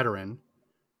be a veteran.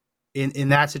 In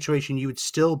that situation, you would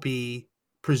still be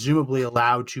presumably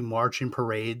allowed to march in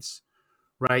parades,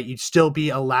 right? You'd still be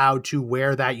allowed to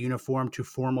wear that uniform to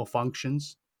formal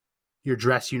functions, your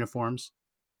dress uniforms.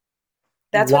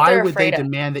 That's what they're afraid of. Why would they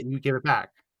demand that you give it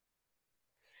back?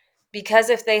 Because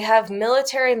if they have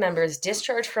military members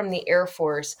discharged from the Air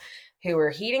Force who are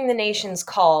heeding the nation's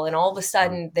call, and all of a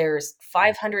sudden there's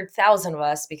 500,000 of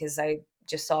us, because I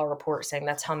just saw a report saying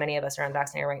that's how many of us are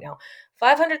unvaccinated right now,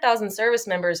 500,000 service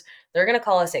members, they're going to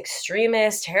call us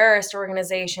extremists, terrorist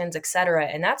organizations, etc.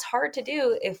 And that's hard to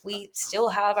do if we still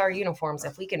have our uniforms,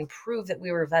 if we can prove that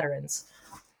we were veterans.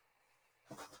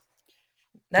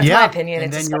 That's my opinion.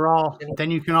 And then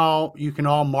you can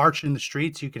all march in the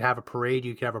streets. You could have a parade.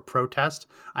 You could have a protest.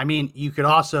 I mean, you could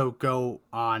also go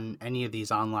on any of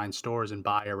these online stores and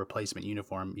buy a replacement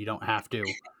uniform. You don't have to,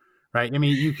 right? I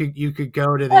mean, you could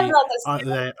go to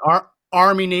the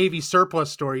Army Navy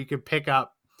surplus store. You could pick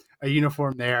up a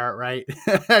uniform there, right?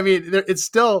 I mean, it's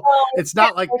still it's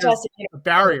not like there's a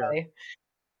barrier.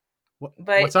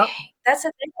 What's up? That's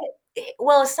the thing.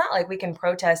 Well, it's not like we can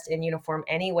protest in uniform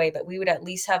anyway, but we would at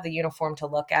least have the uniform to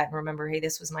look at and remember, hey,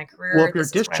 this was my career. Well, if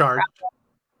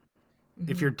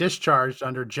you're discharged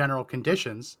under general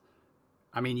conditions,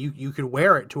 I mean, you could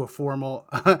wear it to a formal.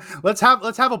 let's have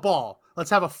a ball. Let's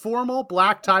have a formal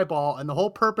black tie ball, and the whole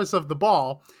purpose of the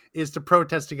ball is to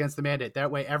protest against the mandate.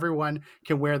 That way, everyone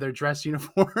can wear their dress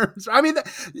uniforms. I mean,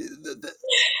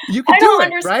 you can do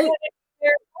it, right?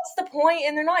 What's the point?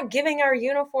 And they're not giving our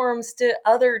uniforms to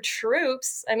other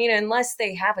troops. I mean, unless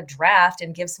they have a draft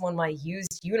and give someone my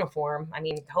used uniform. I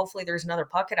mean, hopefully there's another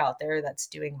Puckett out there that's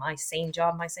doing my same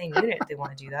job, my same unit, if they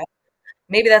want to do that.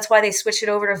 Maybe that's why they switched it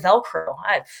over to Velcro.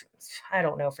 I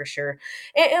don't know for sure.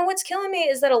 And what's killing me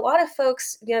is that a lot of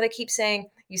folks, they keep saying,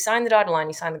 you signed the dotted line,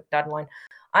 you signed the dotted line.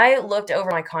 I looked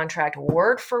over my contract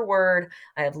word for word.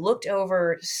 I have looked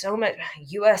over so much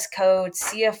U.S. code,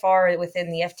 CFR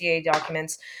within the FDA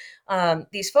documents.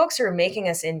 These folks are making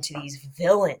us into these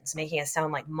villains, making us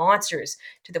sound like monsters,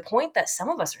 to the point that some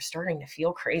of us are starting to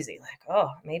feel crazy. Like,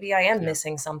 oh, maybe I am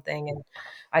missing something and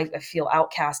I feel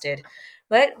outcasted.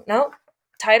 But no,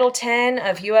 Title 10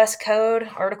 of U.S. Code,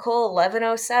 Article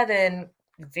 1107,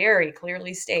 very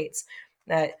clearly states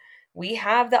that we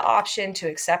have the option to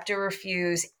accept or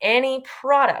refuse any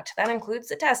product, that includes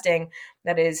the testing,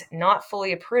 that is not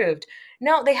fully approved.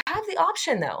 No, they have the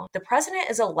option though. The president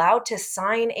is allowed to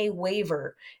sign a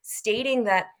waiver stating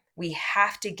that we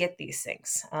have to get these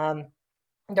things.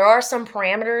 There are some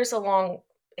parameters along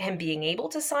him being able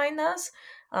to sign those,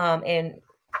 and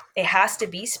it has to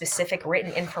be specific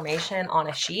written information on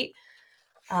a sheet.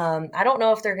 I don't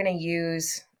know if they're going to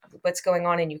use what's going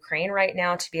on in Ukraine right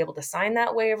now to be able to sign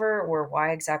that waiver, or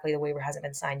why exactly the waiver hasn't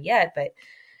been signed yet. But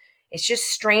it's just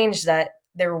strange that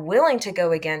they're willing to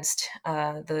go against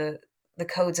the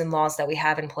codes and laws that we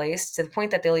have in place, to the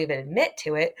point that they'll even admit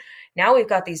to it. Now we've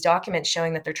got these documents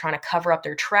showing that they're trying to cover up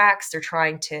their tracks. They're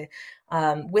trying to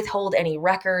withhold any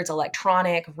records,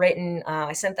 electronic, written.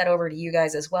 I sent that over to you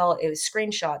guys as well. It was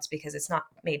screenshots because it's not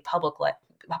made public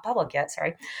yet.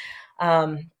 Sorry.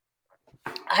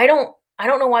 I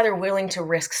don't know why they're willing to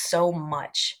risk so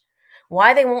much.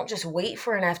 Why they won't just wait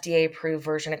for an FDA approved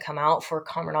version to come out, for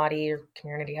Comirnaty or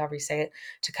community, however you say it,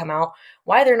 to come out.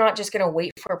 Why they're not just going to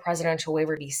wait for a presidential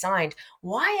waiver to be signed.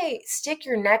 Why stick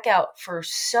your neck out for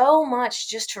so much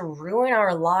just to ruin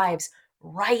our lives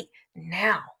right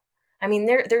now? I mean,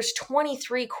 there's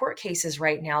 23 court cases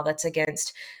right now that's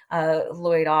against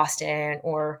Lloyd Austin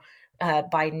or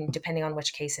Biden, depending on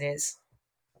which case it is.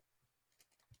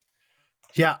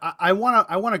 Yeah, I want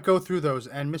to go through those,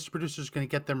 and Mr. Producer is going to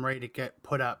get them ready to get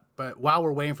put up. But while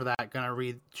we're waiting for that, I'm going to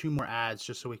read 2 more ads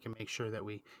just so we can make sure that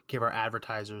we give our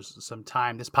advertisers some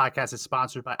time. This podcast is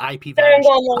sponsored by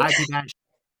IPVanish.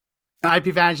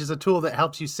 IPVanish is a tool that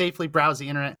helps you safely browse the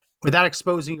internet without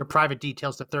exposing your private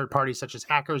details to third parties such as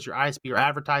hackers, your ISP, or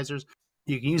advertisers.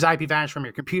 You can use IPVanish from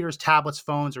your computers, tablets,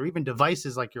 phones, or even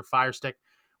devices like your Fire Stick.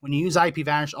 When you use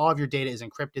IPVanish, all of your data is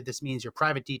encrypted. This means your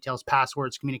private details,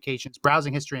 passwords, communications,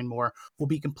 browsing history, and more will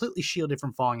be completely shielded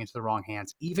from falling into the wrong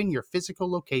hands. Even your physical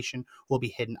location will be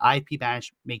hidden.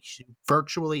 IPVanish makes you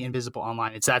virtually invisible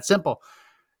online. It's that simple.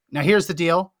 Now, here's the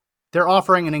deal. They're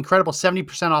offering an incredible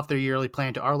 70% off their yearly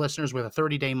plan to our listeners with a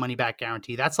 30-day money-back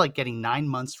guarantee. That's like getting 9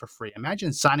 months for free.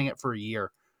 Imagine signing up for a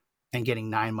year and getting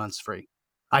 9 months free.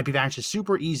 IPVanish is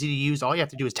super easy to use. All you have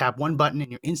to do is tap one button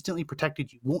and you're instantly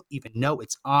protected. You won't even know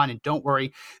it's on. And don't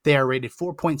worry, they are rated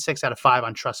 4.6 out of 5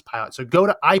 on Trustpilot. So go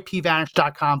to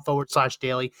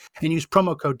ipvanish.com/daily and use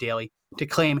promo code daily to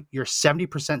claim your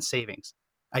 70% savings.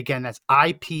 Again, that's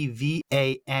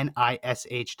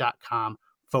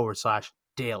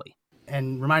ipvanish.com/daily.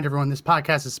 And remind everyone, this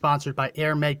podcast is sponsored by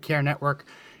Air Med Care Network.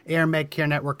 Air Med Care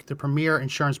Network, the premier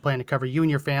insurance plan to cover you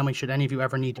and your family should any of you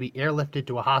ever need to be airlifted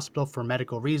to a hospital for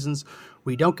medical reasons.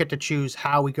 We don't get to choose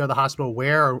how we go to the hospital,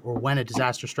 where, or when a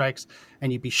disaster strikes.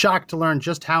 And you'd be shocked to learn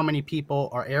just how many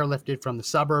people are airlifted from the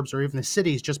suburbs or even the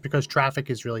cities just because traffic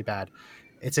is really bad.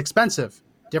 It's expensive.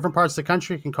 Different parts of the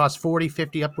country can cost 40,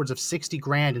 50, upwards of 60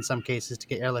 grand in some cases to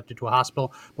get airlifted to a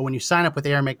hospital. But when you sign up with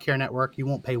Air Med Care Network, you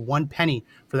won't pay 1 penny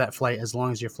for that flight as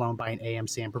long as you're flown by an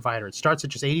AMCM provider. It starts at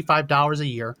just $85 a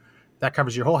year. That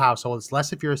covers your whole household. It's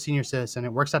less if you're a senior citizen.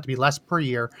 It works out to be less per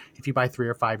year if you buy 3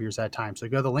 or 5 years at a time. So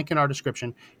go to the link in our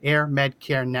description,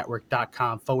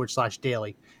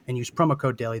 airmedcarenetwork.com/daily, and use promo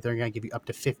code daily. They're going to give you up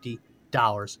to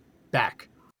 $50 back.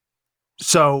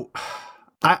 So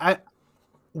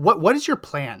what is your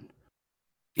plan?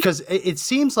 Because it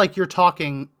seems like you're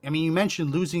talking, I mean, you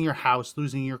mentioned losing your house,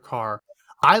 losing your car.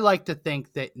 I like to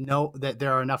think that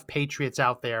there are enough patriots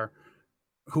out there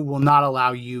who will not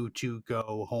allow you to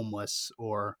go homeless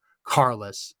or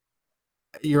carless.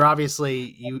 You're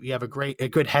obviously, you have a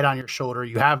good head on your shoulder.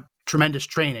 You have tremendous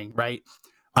training, right?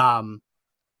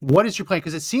 What is your plan?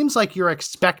 Because it seems like you're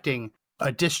expecting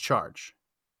a discharge.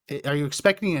 Are you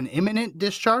expecting an imminent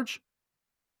discharge?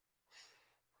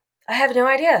 I have no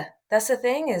idea. That's the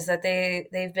thing, is that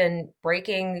they've been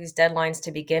breaking these deadlines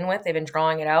to begin with. They've been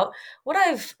drawing it out. What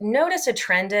I've noticed a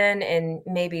trend in, and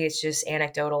maybe it's just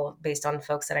anecdotal based on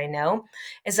folks that I know,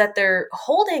 is that they're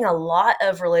holding a lot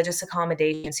of religious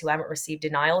accommodations who haven't received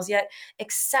denials yet,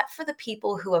 except for the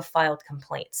people who have filed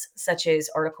complaints, such as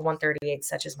Article 138,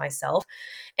 such as myself.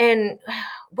 And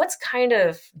what's kind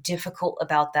of difficult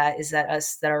about that is that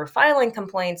us that are filing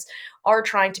complaints are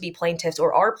trying to be plaintiffs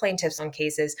or are plaintiffs on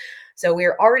cases. So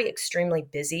we're already extremely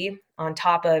busy on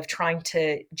top of trying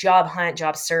to job hunt,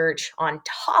 job search, on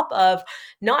top of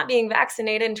not being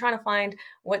vaccinated and trying to find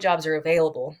what jobs are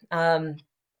available. I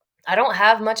don't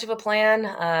have much of a plan.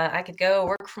 I could go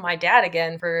work for my dad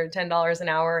again for $10 an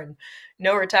hour and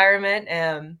no retirement.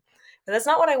 But that's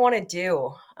not what I want to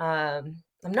do. I'm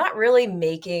not really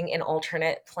making an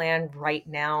alternate plan right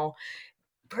now,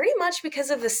 pretty much because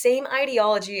of the same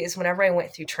ideology as whenever I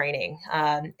went through training.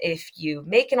 If you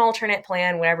make an alternate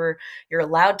plan whenever you're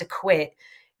allowed to quit,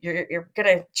 you're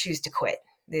gonna choose to quit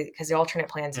because the alternate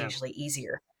plan is Yeah. usually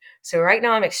easier. So right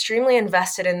now I'm extremely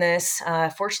invested in this.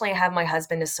 Fortunately, I have my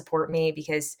husband to support me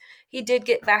because he did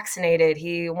get vaccinated.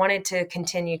 He wanted to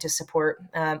continue to support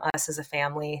us as a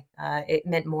family. It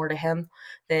meant more to him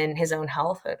than his own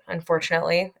health,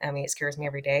 unfortunately. I mean, it scares me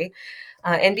every day.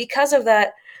 And because of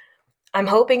that, I'm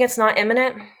hoping it's not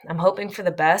imminent. I'm hoping for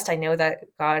the best. I know that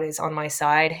God is on my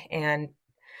side, and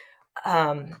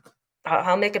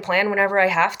I'll make a plan whenever I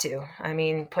have to. I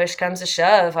mean, push comes to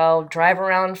shove, I'll drive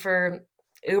around for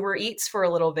Uber Eats for a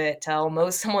little bit. I'll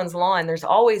mow someone's lawn. There's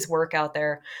always work out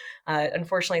there.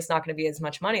 Unfortunately, it's not going to be as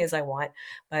much money as I want,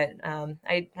 but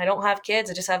I don't have kids.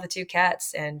 I just have the 2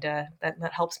 cats, and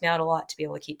that helps me out a lot to be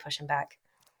able to keep pushing back.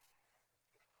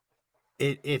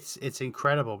 It's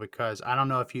incredible because I don't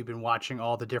know if you've been watching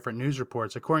all the different news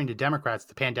reports. According to Democrats,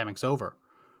 the pandemic's over.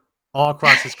 All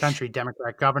across this country,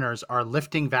 Democrat governors are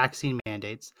lifting vaccine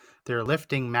mandates. They're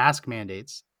lifting mask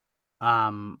mandates.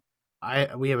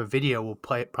 We have a video. We'll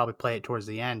probably play it towards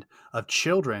the end, of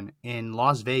children in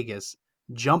Las Vegas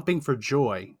jumping for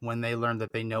joy when they learned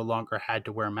that they no longer had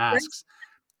to wear masks.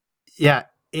 Yeah,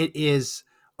 it is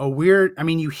a weird. I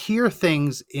mean, you hear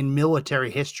things in military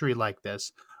history like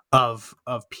this of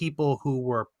people who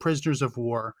were prisoners of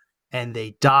war and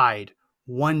they died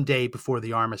one day before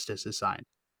the armistice is signed,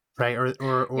 right? Or It's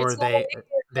not a big deal.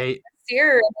 they This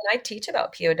year, I teach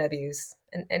about POWs,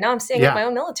 and now I'm seeing it in my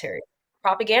own military.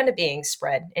 Propaganda being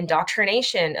spread,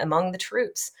 indoctrination among the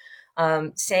troops,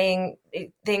 saying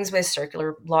things with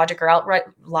circular logic or outright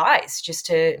lies just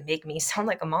to make me sound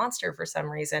like a monster for some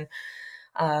reason.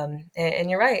 And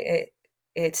you're right,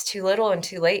 it's too little and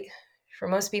too late for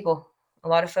most people. A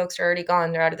lot of folks are already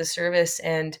gone. They're out of the service,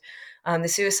 and the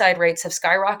suicide rates have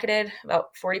skyrocketed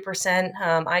about 40%.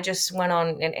 I just went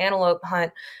on an antelope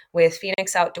hunt with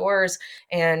Phoenix Outdoors,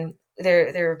 and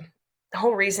their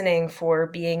whole reasoning for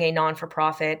being a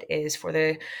non-for-profit is for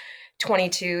the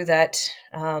 22 that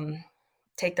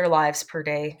take their lives per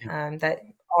day that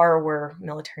were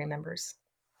military members.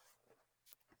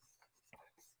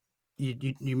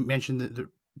 You mentioned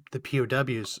the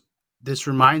POWs. This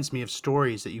reminds me of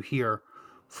stories that you hear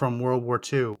from World War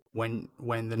II when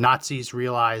the Nazis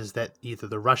realized that either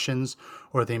the Russians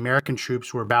or the American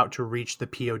troops were about to reach the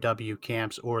POW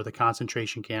camps or the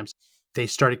concentration camps. They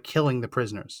started killing the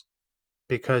prisoners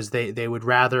because they would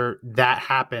rather that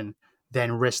happen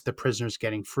than risk the prisoners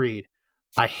getting freed.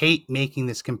 I hate making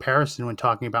this comparison when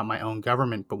talking about my own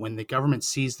government, but when the government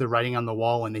sees the writing on the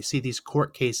wall, when they see these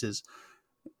court cases,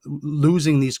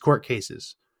 losing these court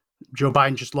cases, Joe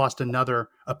Biden just lost another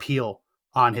appeal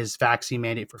on his vaccine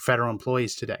mandate for federal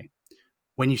employees today.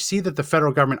 When you see that the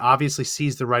federal government obviously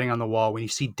sees the writing on the wall, when you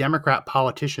see Democrat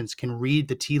politicians can read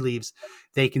the tea leaves,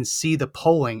 they can see the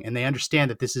polling, and they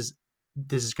understand that this is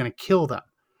going to kill them,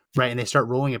 right? And they start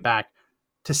rolling it back.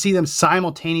 To see them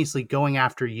simultaneously going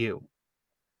after you,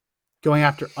 going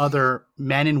after other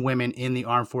men and women in the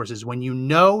armed forces, when you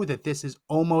know that this is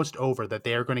almost over, that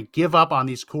they are going to give up on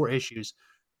these core issues,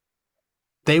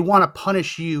 they want to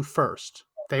punish you first.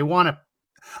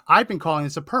 I've been calling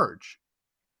this a purge.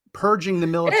 Purging the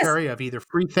military of either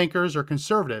free thinkers or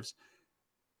conservatives.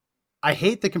 I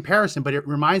hate the comparison, but it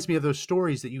reminds me of those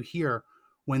stories that you hear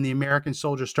when the American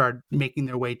soldiers started making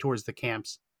their way towards the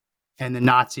camps and the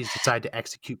Nazis decided to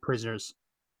execute prisoners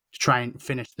to try and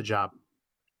finish the job.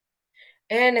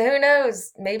 And who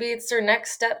knows, maybe it's their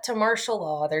next step to martial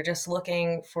law. They're just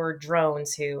looking for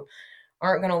drones who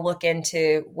aren't going to look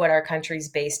into what our country's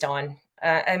based on.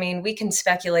 I mean, we can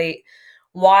speculate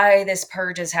why this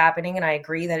purge is happening, and I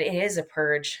agree that it is a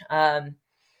purge.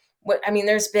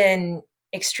 There's been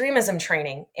extremism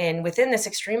training, and within this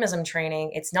extremism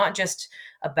training, it's not just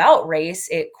about race.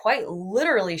 It quite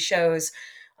literally shows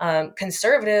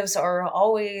conservatives are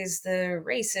always the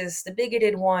racist, the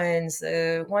bigoted ones,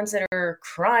 the ones that are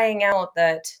crying out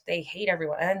that they hate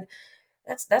everyone. And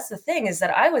that's the thing, is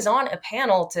that I was on a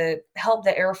panel to help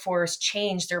the Air Force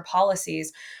change their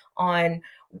policies on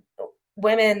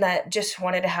women that just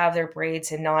wanted to have their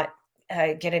braids and not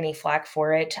get any flack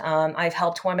for it. I've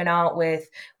helped women out with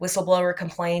whistleblower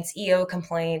complaints, EO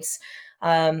complaints.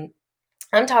 I'm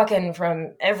talking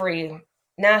from every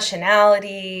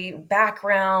nationality,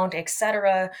 background,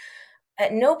 etc.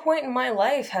 At no point in my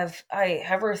life have I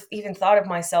ever even thought of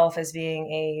myself as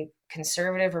being a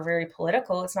conservative or very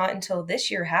political. It's not until this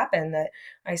year happened that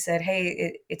I said,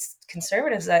 hey, it's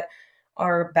conservatives that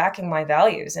are backing my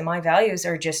values, and my values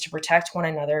are just to protect one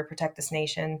another, protect this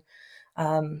nation.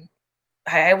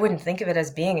 I wouldn't think of it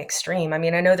as being extreme. I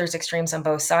mean, I know there's extremes on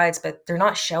both sides, but they're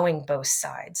not showing both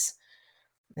sides.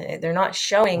 They're not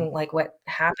showing like what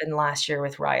happened last year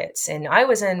with riots. And I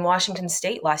was in Washington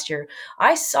State last year.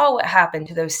 I saw what happened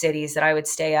to those cities that I would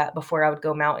stay at before I would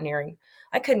go mountaineering.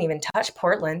 I couldn't even touch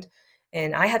Portland,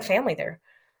 and I had family there.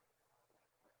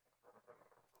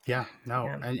 Yeah, no.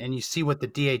 Yeah. And you see what the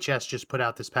DHS just put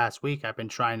out this past week. I've been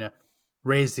trying to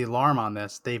raise the alarm on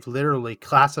this. They've literally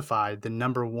classified the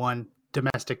number one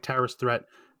domestic terrorist threat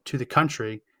to the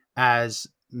country as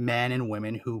men and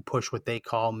women who push what they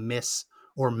call mis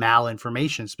or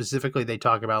malinformation. Specifically, they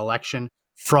talk about election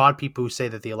fraud, people who say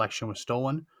that the election was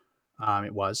stolen.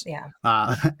 It was. Yeah.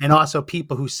 And also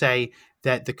people who say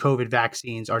that the COVID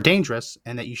vaccines are dangerous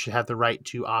and that you should have the right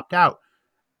to opt out.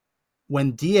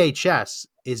 When DHS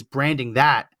is branding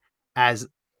that as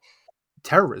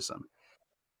terrorism,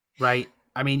 right?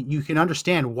 I mean, you can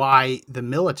understand why the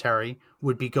military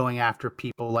would be going after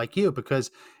people like you,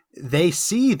 because they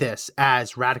see this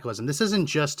as radicalism. This isn't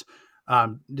just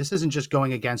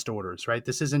going against orders, right?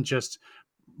 This isn't just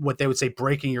what they would say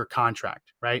breaking your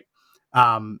contract, right?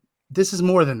 This is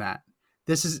more than that.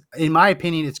 This is, in my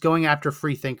opinion, it's going after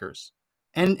free thinkers,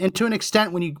 and to an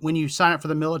extent, when you sign up for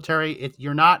the military,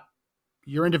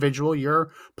 you're individual,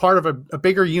 you're part of a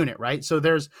bigger unit, right? So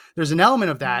there's an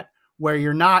element of that where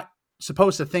you're not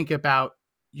supposed to think about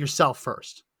yourself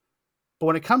first. But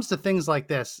when it comes to things like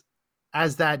this,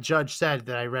 as that judge said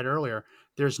that I read earlier,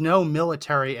 there's no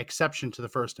military exception to the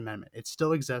First Amendment. It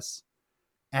still exists,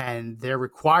 and they're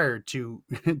required to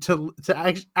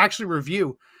actually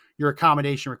review your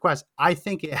accommodation request. I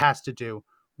think it has to do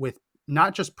with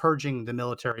not just purging the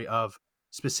military of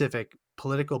specific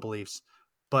political beliefs,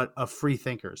 but of free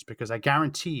thinkers, because I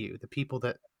guarantee you the people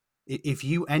that, if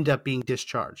you end up being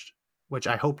discharged, which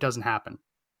I hope doesn't happen,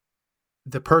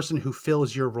 the person who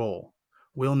fills your role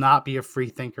will not be a free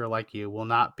thinker like you, will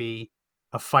not be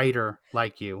a fighter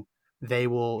like you. They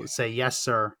will say, yes,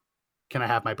 sir. Can I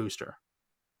have my booster?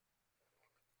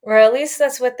 Or at least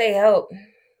that's what they hope.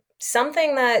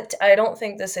 Something that I don't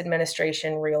think this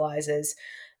administration realizes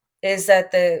is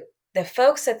that the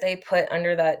folks that they put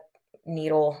under that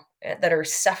needle that are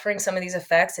suffering some of these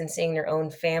effects and seeing their own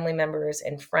family members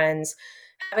and friends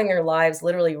having their lives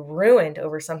literally ruined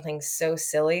over something so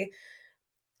silly,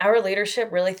 our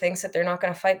leadership really thinks that they're not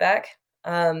going to fight back.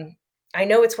 I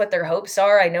know it's what their hopes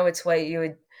are. I know it's what you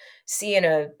would see in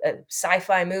a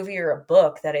sci-fi movie or a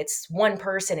book, that it's one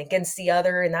person against the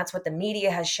other. And that's what the media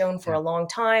has shown for a long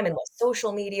time. And what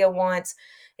social media wants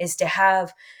is to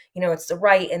have, it's the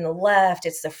right and the left,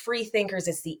 it's the free thinkers,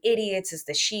 it's the idiots, it's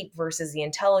the sheep versus the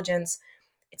intelligence.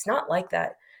 It's not like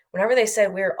that. Whenever they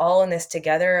said we're all in this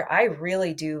together, I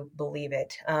really do believe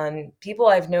it. People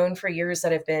I've known for years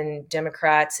that have been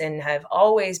Democrats and have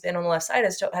always been on the left side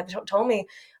have told me,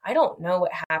 I don't know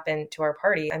what happened to our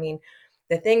party. I mean,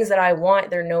 the things that I want,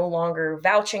 they're no longer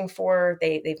vouching for.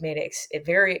 They've made it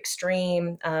very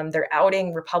extreme. They're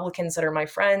outing Republicans that are my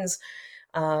friends,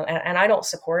 and I don't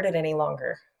support it any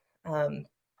longer.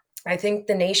 I think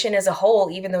the nation as a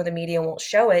whole, even though the media won't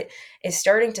show it, is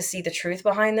starting to see the truth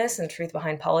behind this and the truth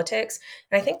behind politics.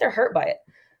 And I think they're hurt by it.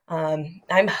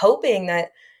 I'm hoping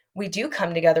that we do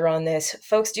come together on this.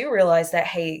 Folks do realize that,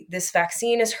 hey, this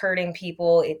vaccine is hurting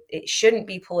people. It shouldn't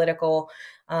be political.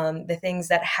 The things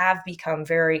that have become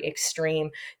very extreme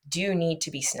do need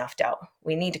to be snuffed out.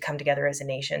 We need to come together as a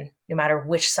nation, no matter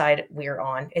which side we're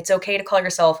on. It's okay to call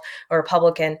yourself a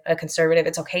Republican, a conservative.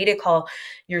 It's okay to call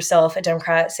yourself a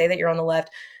Democrat, say that you're on the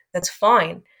left. That's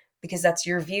fine, because that's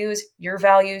your views, your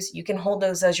values. You can hold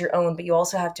those as your own, but you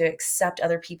also have to accept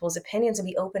other people's opinions and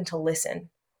be open to listen.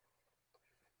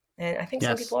 And I think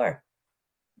some people are.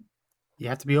 You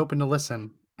have to be open to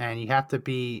listen, and you have to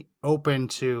be open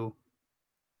to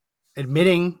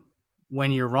admitting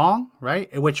when you're wrong,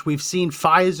 right? Which we've seen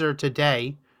Pfizer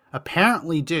today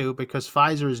apparently do, because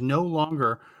Pfizer is no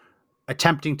longer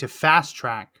attempting to fast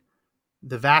track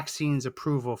the vaccine's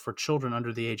approval for children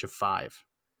under the age of 5.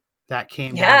 That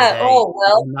came down today. Oh,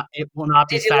 well. It will not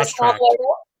be fast tracked.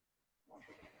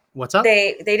 What's up?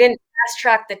 They didn't fast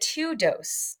track the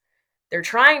 2-dose. They're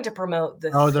trying to promote the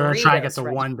 3-dose. They're trying to get the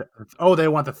right? 1. Oh, they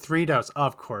want the 3-dose.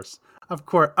 Of course.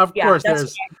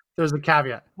 There's a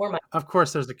caveat. More money. Of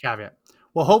course, there's a caveat.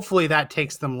 Well, hopefully that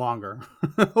takes them longer.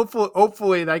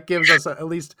 hopefully that gives us at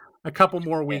least a couple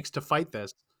more weeks to fight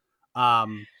this.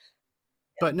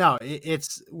 But no,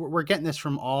 we're getting this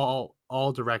from all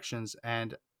directions.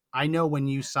 And I know when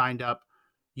you signed up,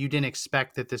 you didn't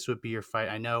expect that this would be your fight.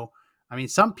 I mean,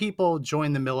 some people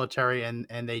join the military and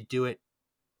they do it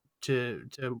to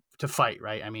fight,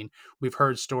 right? I mean, we've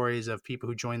heard stories of people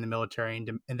who join the military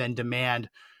and then demand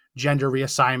gender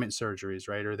reassignment surgeries,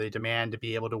 right? Or they demand to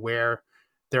be able to wear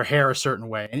their hair a certain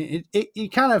way. And you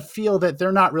kind of feel that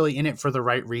they're not really in it for the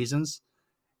right reasons.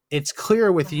 It's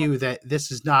clear with you that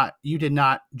you did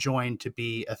not join to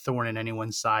be a thorn in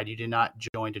anyone's side. You did not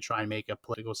join to try and make a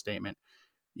political statement.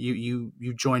 You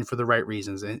joined for the right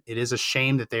reasons. And it is a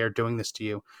shame that they are doing this to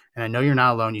you. And I know you're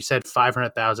not alone. You said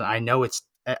 500,000. I know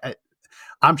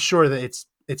I'm sure that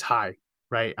it's high,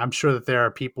 right? I'm sure that there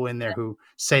are people in there who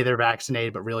say they're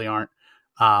vaccinated, but really aren't.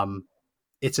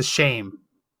 It's a shame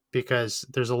because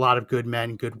there's a lot of good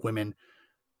men, good women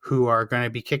who are going to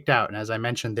be kicked out. And as I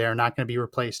mentioned, they're not going to be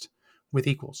replaced with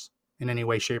equals in any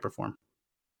way, shape, or form.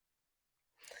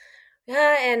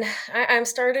 Yeah, and I'm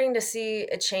starting to see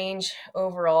a change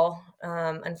overall,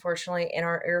 unfortunately, in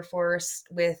our Air Force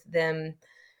with them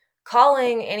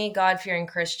calling any God-fearing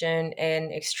Christian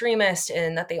an extremist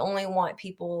and that they only want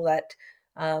people that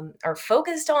are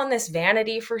focused on this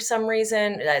vanity for some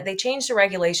reason. They changed the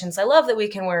regulations. I love that we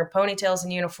can wear ponytails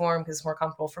in uniform because it's more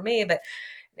comfortable for me, but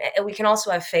we can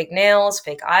also have fake nails,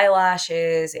 fake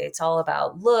eyelashes. It's all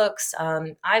about looks.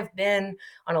 I've been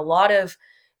on a lot of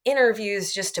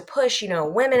interviews just to push,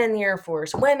 women in the Air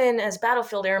Force, women as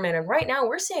battlefield airmen. And right now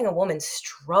we're seeing a woman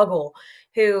struggle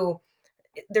who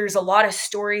there's a lot of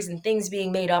stories and things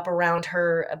being made up around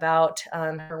her about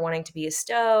her wanting to be a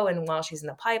stow and while she's in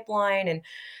the pipeline and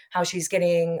how she's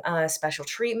getting special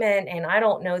treatment. And I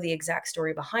don't know the exact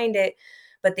story behind it,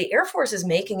 but the Air Force is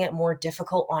making it more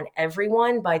difficult on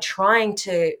everyone by trying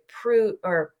to prove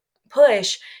or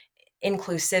push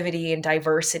inclusivity and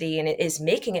diversity. And it is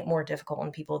making it more difficult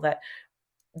on people that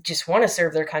just want to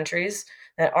serve their countries,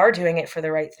 that are doing it for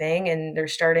the right thing, and they're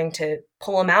starting to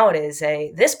pull them out as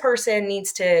this person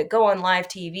needs to go on live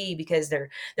TV because they're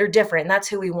different, and that's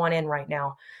who we want in right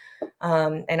now.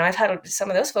 And I've had some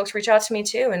of those folks reach out to me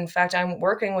too. In fact, I'm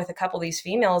working with a couple of these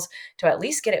females to at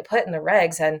least get it put in the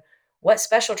regs and what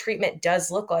special treatment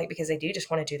does look like, because they do just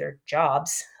want to do their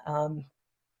jobs.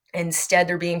 Instead,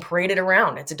 they're being paraded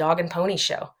around. It's a dog and pony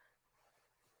show.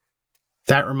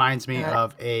 That reminds me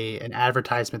of an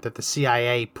advertisement that the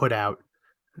CIA put out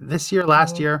this year,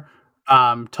 last year,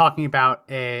 talking about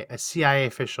a CIA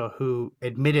official who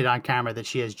admitted on camera that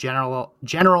she has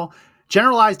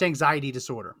generalized anxiety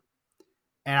disorder.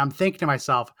 And I'm thinking to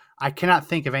myself, I cannot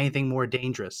think of anything more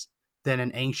dangerous than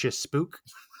an anxious spook.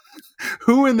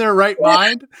 Who in their right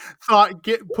mind thought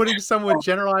putting someone with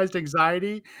generalized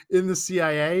anxiety in the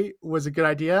CIA was a good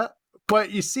idea?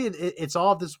 But you see, it's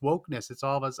all this wokeness. It's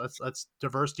all of us. It's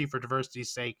diversity for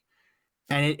diversity's sake.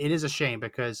 And it is a shame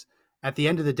because at the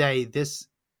end of the day,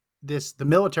 the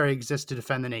military exists to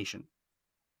defend the nation,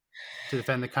 to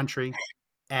defend the country.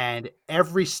 And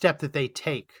every step that they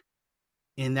take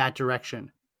in that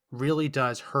direction really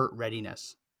does hurt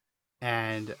readiness.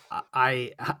 And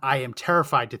I am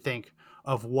terrified to think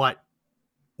of what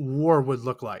war would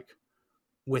look like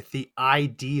with the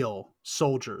ideal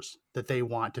soldiers that they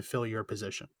want to fill your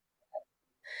position.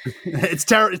 It's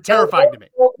terrifying to me.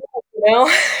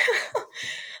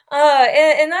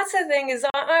 And that's the thing is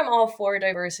I'm all for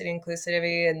diversity,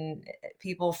 inclusivity, and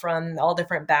people from all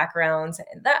different backgrounds.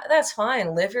 That's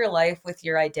fine. Live your life with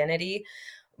your identity.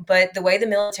 But the way the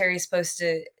military is supposed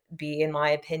to be, in my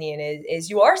opinion, is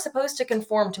you are supposed to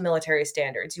conform to military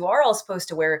standards. You are all supposed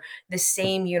to wear the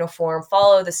same uniform,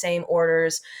 follow the same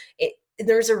orders.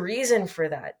 There's a reason for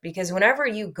that, because whenever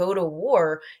you go to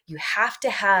war, you have to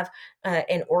have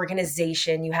an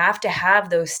organization. You have to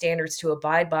have those standards to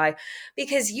abide by,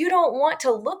 because you don't want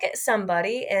to look at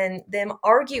somebody and them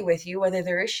argue with you, whether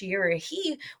they're a she or a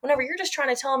he, whenever you're just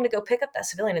trying to tell them to go pick up that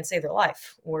civilian and save their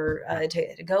life, or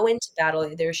to go into battle.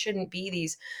 There shouldn't be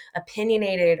these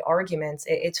opinionated arguments.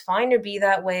 It's fine to be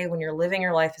that way when you're living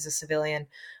your life as a civilian.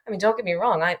 I mean, don't get me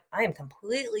wrong. I am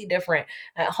completely different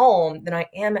at home than I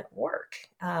am at work.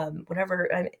 Whenever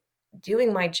I'm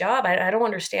doing my job, I don't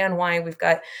understand why we've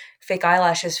got fake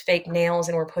eyelashes, fake nails,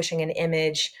 and we're pushing an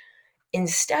image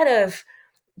instead of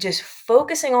just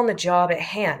focusing on the job at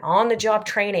hand, on the job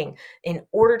training in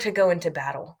order to go into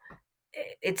battle.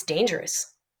 It's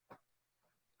dangerous.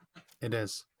 It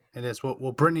is. It is.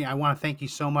 Well, Brittany, I want to thank you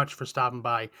so much for stopping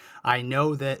by. I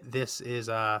know that this is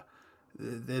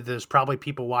there's probably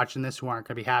people watching this who aren't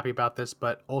going to be happy about this,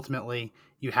 but ultimately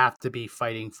you have to be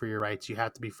fighting for your rights. You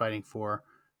have to be fighting for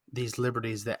these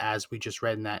liberties that, as we just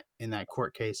read in that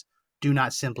court case, do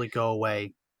not simply go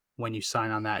away when you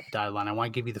sign on that dotted line. I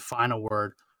want to give you the final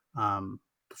word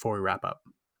before we wrap up.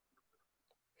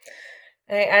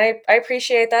 I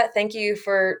appreciate that. Thank you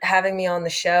for having me on the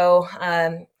show.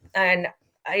 And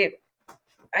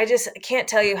I just can't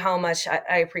tell you how much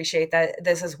I appreciate that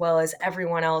this, as well as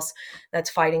everyone else that's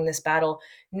fighting this battle.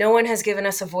 No one has given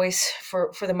us a voice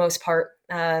for the most part.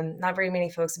 Not very many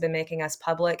folks have been making us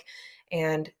public.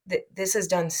 And this has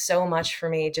done so much for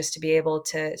me, just to be able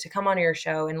to come on your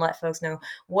show and let folks know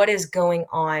what is going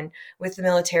on with the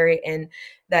military, and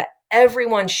that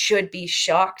everyone should be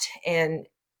shocked and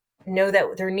know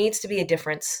that there needs to be a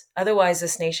difference. Otherwise,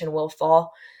 this nation will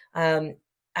fall.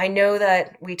 I know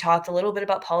that we talked a little bit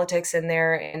about politics in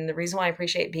there, and the reason why I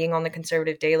appreciate being on the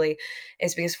Conservative Daily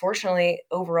is because, fortunately,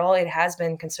 overall, it has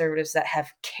been conservatives that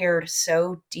have cared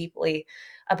so deeply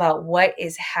about what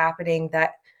is happening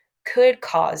that could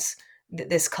cause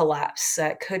this collapse,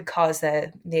 that could cause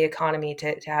the economy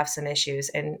to have some issues.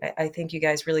 And I think you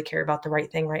guys really care about the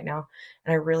right thing right now,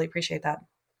 and I really appreciate that.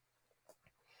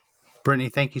 Brittany,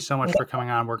 thank you so much for coming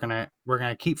on. We're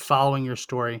gonna keep following your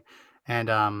story,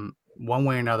 and one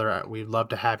way or another, we'd love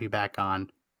to have you back on,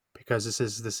 because this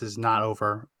is not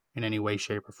over in any way,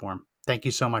 shape, or form. Thank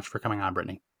you so much for coming on,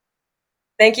 Brittany.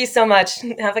 Thank you so much.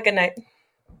 Have a good night.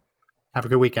 Have a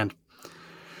good weekend.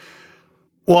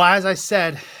 Well, as I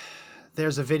said,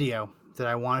 there's a video that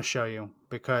I want to show you,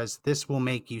 because this will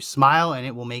make you smile and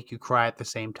it will make you cry at the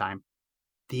same time.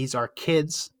 These are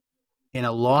kids in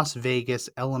a Las Vegas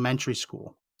elementary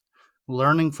school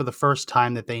learning for the first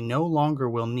time that they no longer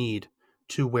will need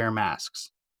to wear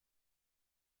masks.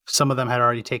 Some of them had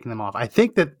already taken them off. I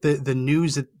think that the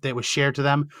news that was shared to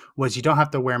them was, you don't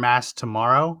have to wear masks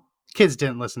tomorrow. Kids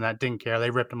didn't listen to that, didn't care. They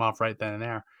ripped them off right then and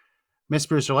there. Miss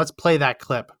Brewster, let's play that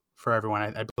clip for everyone.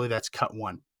 I believe that's cut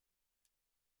 1.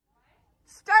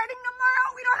 Starting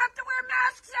tomorrow, we don't have to wear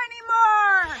masks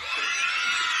anymore!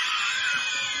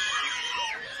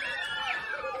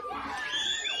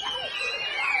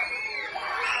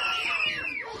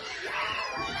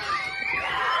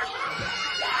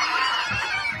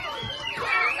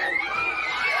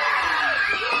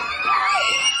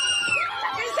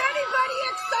 Is anybody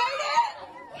excited?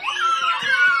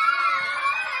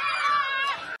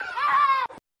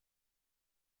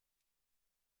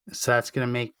 So that's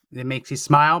it makes you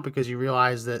smile, because you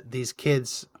realize that these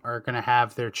kids are going to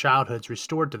have their childhoods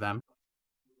restored to them.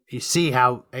 You see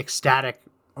how ecstatic,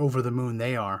 over the moon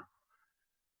they are.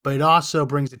 But it also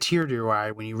brings a tear to your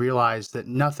eye when you realize that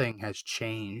nothing has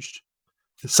changed.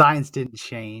 The science didn't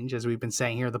change, as we've been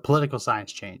saying here. The political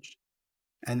science changed.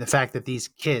 And the fact that these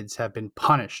kids have been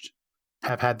punished,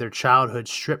 have had their childhood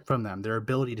stripped from them, their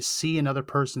ability to see another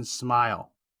person's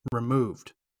smile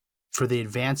removed for the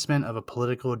advancement of a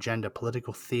political agenda,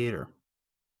 political theater.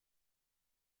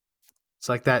 It's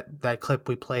like that clip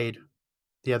we played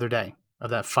the other day of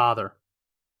that father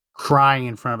crying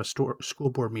in front of a school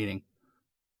board meeting,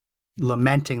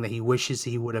 lamenting that he wishes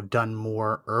he would have done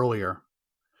more earlier.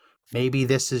 Maybe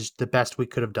this is the best we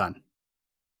could have done.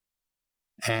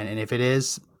 And if it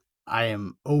is, I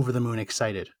am over the moon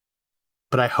excited.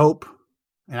 But I hope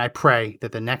and I pray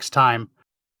that the next time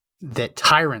that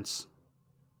tyrants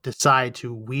decide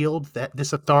to wield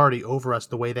this authority over us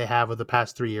the way they have over the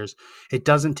past 3 years, it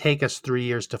doesn't take us 3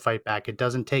 years to fight back. It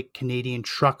doesn't take Canadian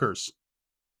truckers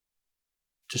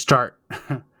to start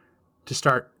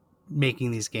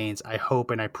making these gains. I hope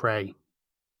and I pray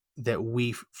that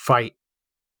we fight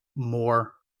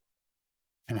more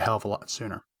and a hell of a lot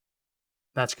sooner.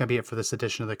 That's going to be it for this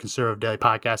edition of the Conservative Daily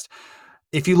Podcast.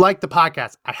 If you like the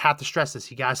podcast, I have to stress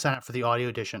this. You got to sign up for the audio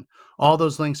edition. All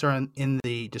those links are in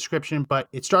the description, but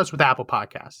it starts with Apple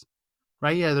Podcasts,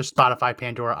 right? Yeah, there's Spotify,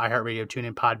 Pandora, iHeartRadio,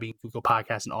 TuneIn, Podbean, Google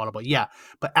Podcasts, and Audible. Yeah,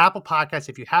 but Apple Podcasts,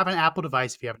 if you have an Apple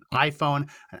device, if you have an iPhone,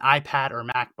 an iPad, or a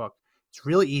MacBook, it's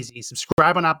really easy.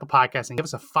 Subscribe on Apple Podcasts and give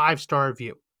us a 5-star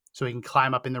review so we can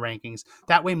climb up in the rankings.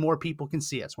 That way more people can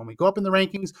see us. When we go up in the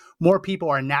rankings, more people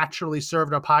are naturally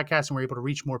served our podcast, and we're able to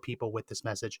reach more people with this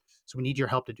message. So we need your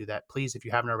help to do that. Please, if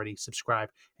you haven't already, subscribe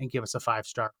and give us a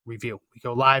 5-star review. We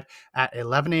go live at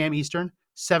 11 a.m. Eastern,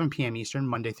 7 p.m. Eastern,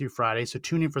 Monday through Friday. So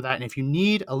tune in for that. And if you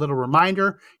need a little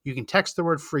reminder, you can text the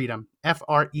word freedom,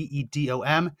 FREEDOM,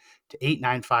 to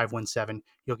 89517.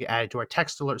 You'll get added to our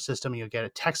text alert system, and you'll get a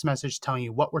text message telling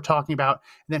you what we're talking about,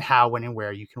 and then how, when, and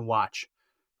where you can watch.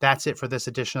 That's it for this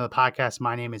edition of the podcast.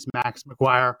 My name is Max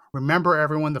McGuire. Remember,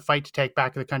 everyone, the fight to take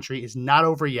back the country is not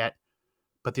over yet,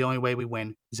 but the only way we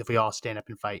win is if we all stand up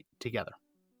and fight together.